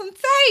 boy got some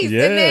taste.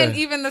 Yeah. And then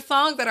even the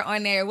songs that are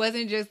on there, it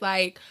wasn't just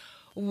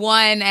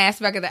one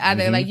aspect of the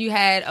other. You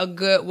had a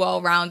good,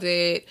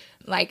 well-rounded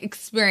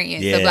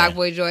experience of Black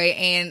Boy Joy,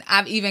 and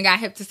I've even got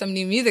hip to some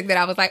new music that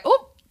I was like,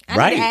 oh,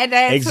 I need to add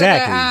that to the,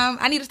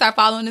 I need to start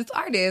following this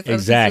artist.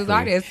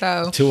 Exactly.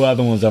 So two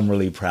other ones I'm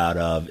really proud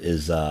of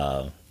is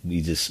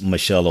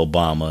Michelle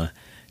Obama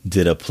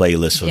did a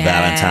playlist for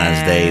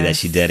Valentine's Day that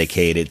she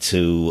dedicated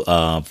to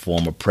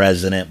former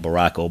President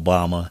Barack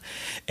Obama.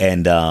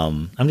 And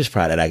I'm just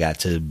proud that I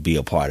got to be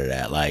a part of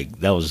that.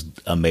 That was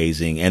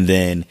amazing. And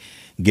then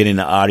getting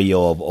the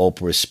audio of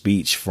Oprah's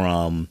speech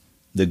from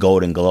the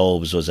Golden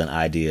Globes was an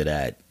idea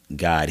that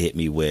God hit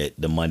me with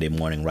the Monday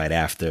morning right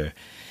after.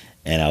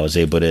 And I was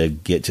able to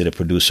get to the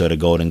producer of the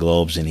Golden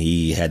Globes, and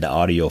he had the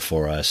audio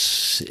for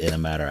us in a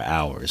matter of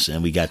hours.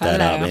 And we got that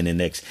out in the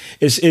next.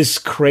 It's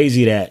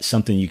crazy that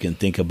something you can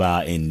think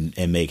about and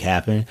make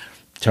happen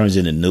turns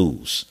into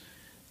news.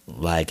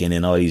 Like, and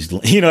then all these,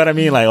 you know what I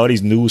mean? Like all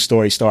these news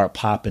stories start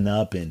popping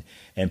up, and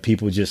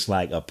people just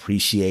like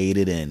appreciate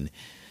it, and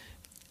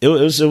it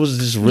was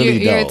just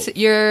really dope.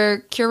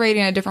 You're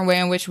curating a different way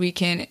in which we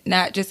can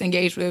not just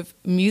engage with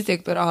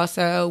music, but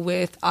also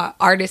with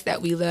artists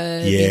that we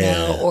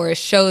love, or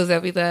shows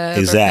that we love,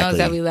 or films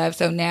that we love.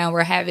 So now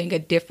we're having a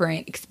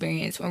different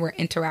experience when we're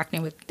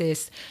interacting with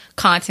this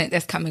content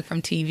that's coming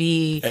from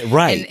TV,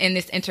 right? And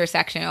this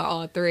intersection of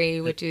all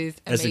three, which is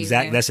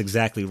amazing. That's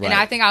exactly right. And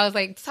I think I was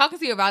like talking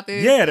to you about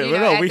this. Yeah, at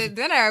the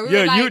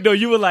dinner.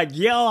 You were like,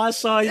 yo, I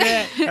saw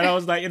that, and I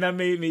was like, and that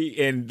made me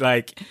And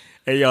like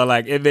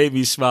it made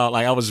me smile.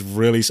 Like I was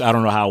really, I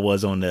don't know how I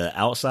was on the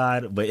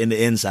outside, but in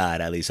the inside,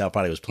 at least, I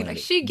probably was playing. Like,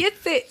 she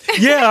gets it.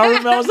 Yeah, I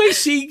remember. I was like,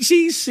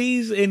 she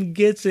sees and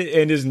gets it,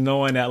 and just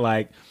knowing that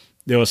like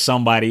there was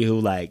somebody who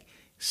like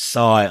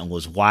saw it and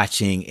was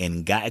watching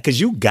and got it, because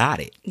you got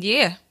it.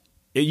 Yeah,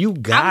 you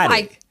got it.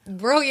 Like,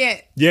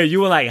 brilliant. Yeah,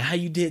 you were like, how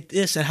you did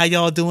this and how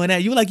y'all doing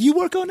that. You were like, you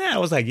work on that. I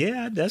was like,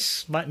 yeah,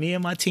 that's me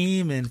and my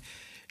team, and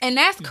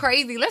that's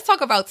crazy. Let's talk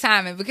about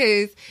timing,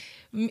 because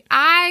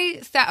I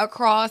sat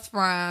across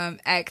from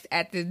X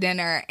at the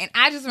dinner, and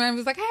I just remember, it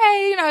was like,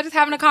 hey, just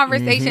having a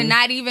conversation,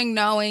 not even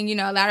knowing,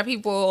 a lot of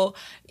people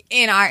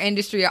in our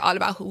industry are all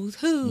about who's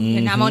who,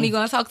 and I'm only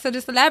going to talk to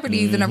the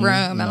celebrities in the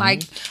room and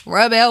like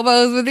rub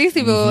elbows with these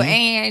people,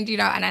 and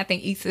and I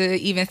think Issa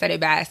even said it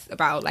best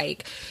about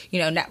like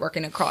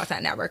networking across,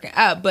 not networking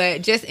up,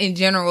 but just in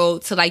general,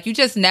 to like, you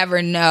just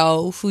never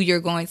know who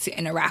you're going to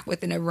interact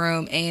with in a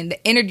room, and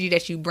the energy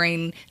that you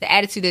bring, the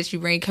attitude that you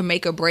bring, can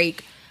make or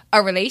break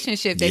a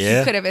relationship that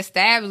you could have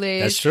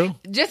established. That's true.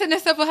 Just in a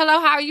simple hello,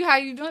 how are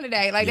you doing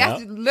today? Like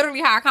that's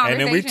literally how our conversation.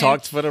 And then we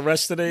talked for the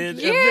rest of the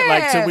event,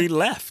 like till we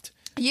left.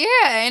 Yeah,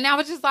 and I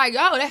was just like,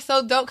 oh, that's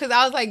so dope, because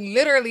I was like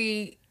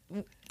literally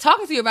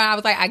talking to you about it. I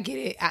was like, I get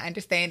it, I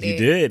understand it. You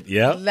did,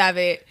 yeah. Love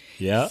it.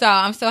 Yeah. So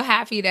I'm so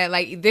happy that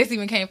like this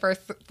even came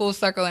full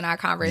circle in our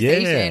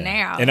conversation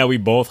now. And now we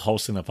both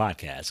hosting a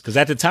podcast, because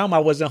at the time I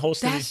wasn't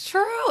hosting. That's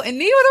true, and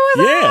neither was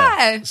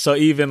I. So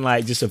even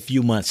like just a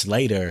few months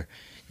later,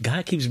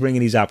 God keeps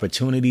bringing these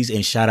opportunities,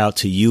 and shout out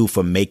to you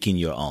for making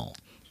your own.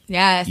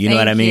 Yes, you know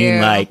what I mean?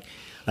 You. Like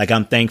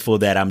I'm thankful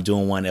that I'm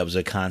doing one that was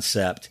a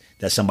concept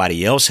that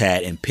somebody else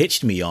had and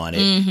pitched me on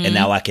it, and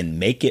now I can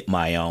make it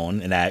my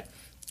own, and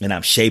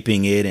I'm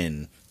shaping it,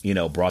 and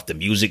brought the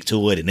music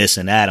to it, and this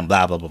and that, and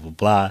blah blah blah blah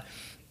blah.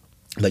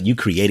 But you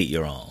created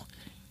your own,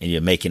 and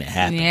you're making it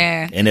happen.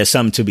 Yeah, and there's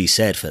something to be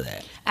said for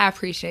that. I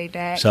appreciate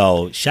that.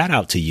 So shout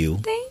out to you.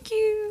 Thank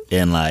you.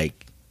 And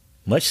like,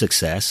 much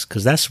success,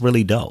 because that's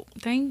really dope.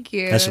 Thank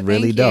you. That's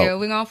really dope.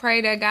 We're going to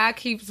pray that God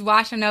keeps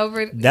watching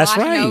over it. That's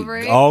right. Over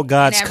it, all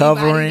God's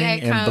covering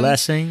and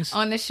blessings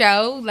on the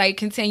show, like,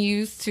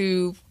 continues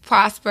to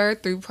prosper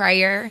through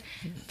prayer,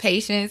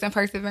 patience, and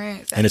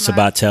perseverance. And it's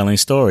about telling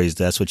stories.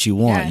 That's what you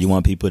want. Yes. You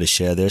want people to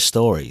share their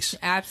stories.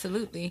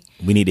 Absolutely.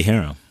 We need to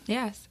hear them.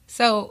 Yes.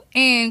 So,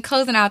 in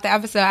closing out the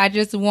episode, I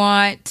just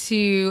want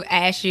to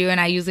ask you, and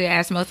I usually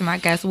ask most of my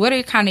guests, what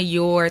are kind of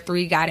your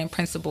 3 guiding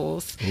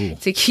principles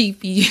to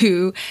keep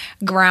you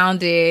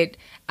grounded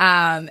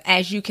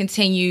as you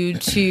continue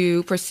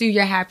to pursue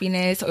your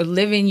happiness or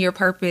live in your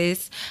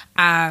purpose,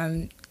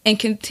 and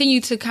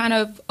continue to kind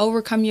of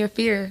overcome your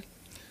fear?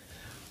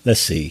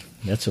 Let's see.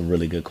 That's a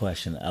really good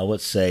question. I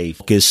would say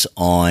focus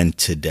on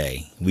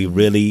today. We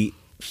really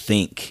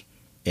think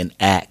and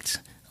act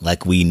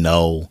like we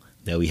know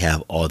that we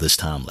have all this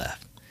time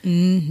left.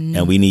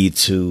 And we need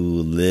to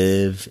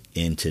live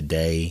in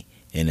today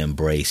and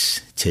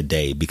embrace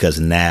today,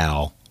 because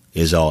now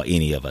is all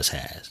any of us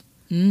has.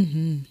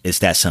 It's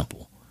that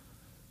simple.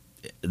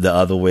 The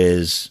other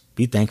is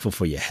be thankful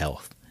for your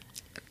health.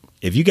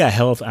 If you got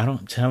health,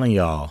 I'm telling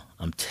y'all,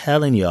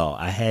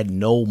 I had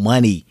no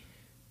money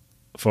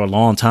for a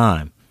long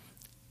time,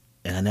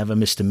 and I never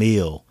missed a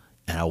meal,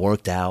 and I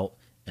worked out,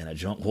 and I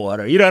drank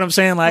water. You know what I'm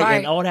saying? Like,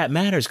 and all that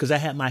matters, because I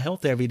had my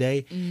health every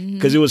day.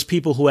 Because it was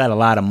people who had a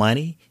lot of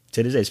money.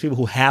 To this day, it's people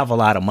who have a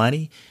lot of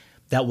money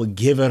that would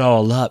give it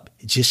all up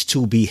just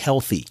to be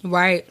healthy.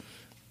 Right.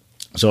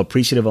 So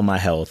appreciative of my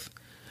health,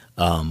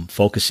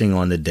 focusing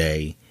on the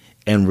day,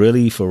 and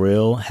really, for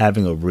real,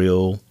 having a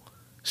real,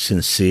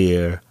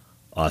 sincere,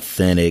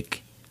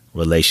 authentic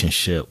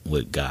relationship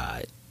with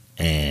God,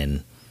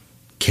 and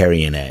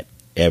carrying that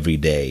every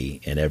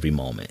day and every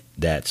moment.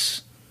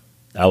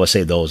 I would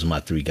say those are my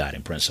 3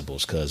 guiding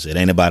principles, because it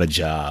ain't about a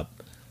job.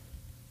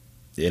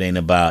 It ain't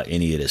about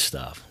any of this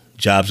stuff.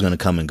 Job's going to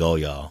come and go,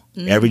 y'all.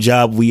 Every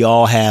job we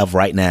all have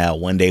right now,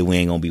 one day we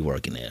ain't going to be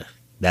working there.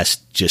 That's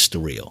just the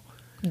real.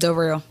 The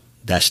real.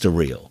 That's the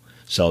real.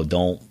 So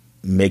don't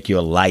make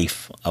your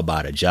life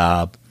about a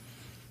job.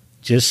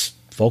 Just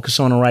focus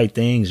on the right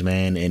things,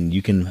 man, and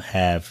you can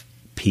have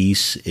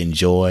peace and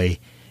joy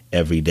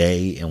every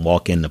day and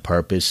walk in the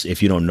purpose.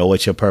 If you don't know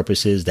what your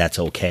purpose is, that's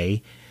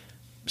okay.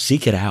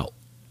 Seek it out.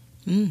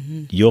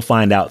 Mm-hmm. You'll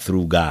find out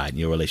through God,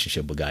 your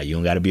relationship with God. You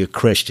don't got to be a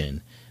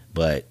Christian,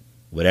 but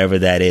whatever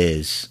that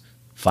is,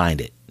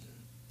 find it.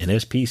 And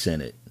there's peace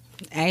in it.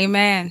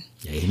 Amen.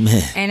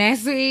 Amen. And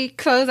as we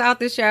close out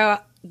the show,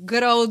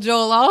 good old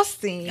Joel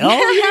Osteen.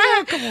 Oh,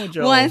 yeah. Come on,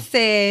 Joel. Once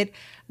said,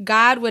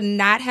 God would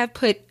not have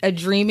put a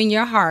dream in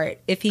your heart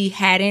if he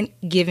hadn't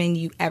given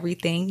you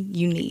everything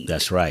you need.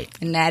 That's right.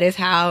 And that is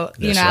how,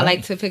 That's I right.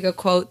 like to pick a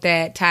quote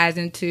that ties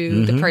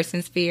into the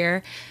person's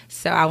fear.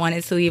 So I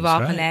wanted to leave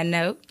off on that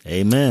note.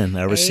 Amen.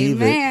 I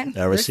receive it.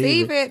 I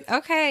receive it.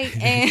 Okay.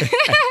 And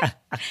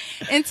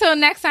until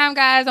next time,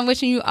 guys, I'm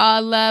wishing you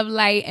all love,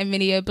 light, and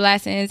many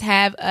blessings.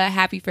 Have a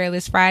happy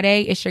Fearless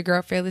Friday. It's your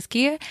girl, Fearless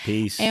Kia.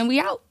 Peace. And we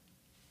out.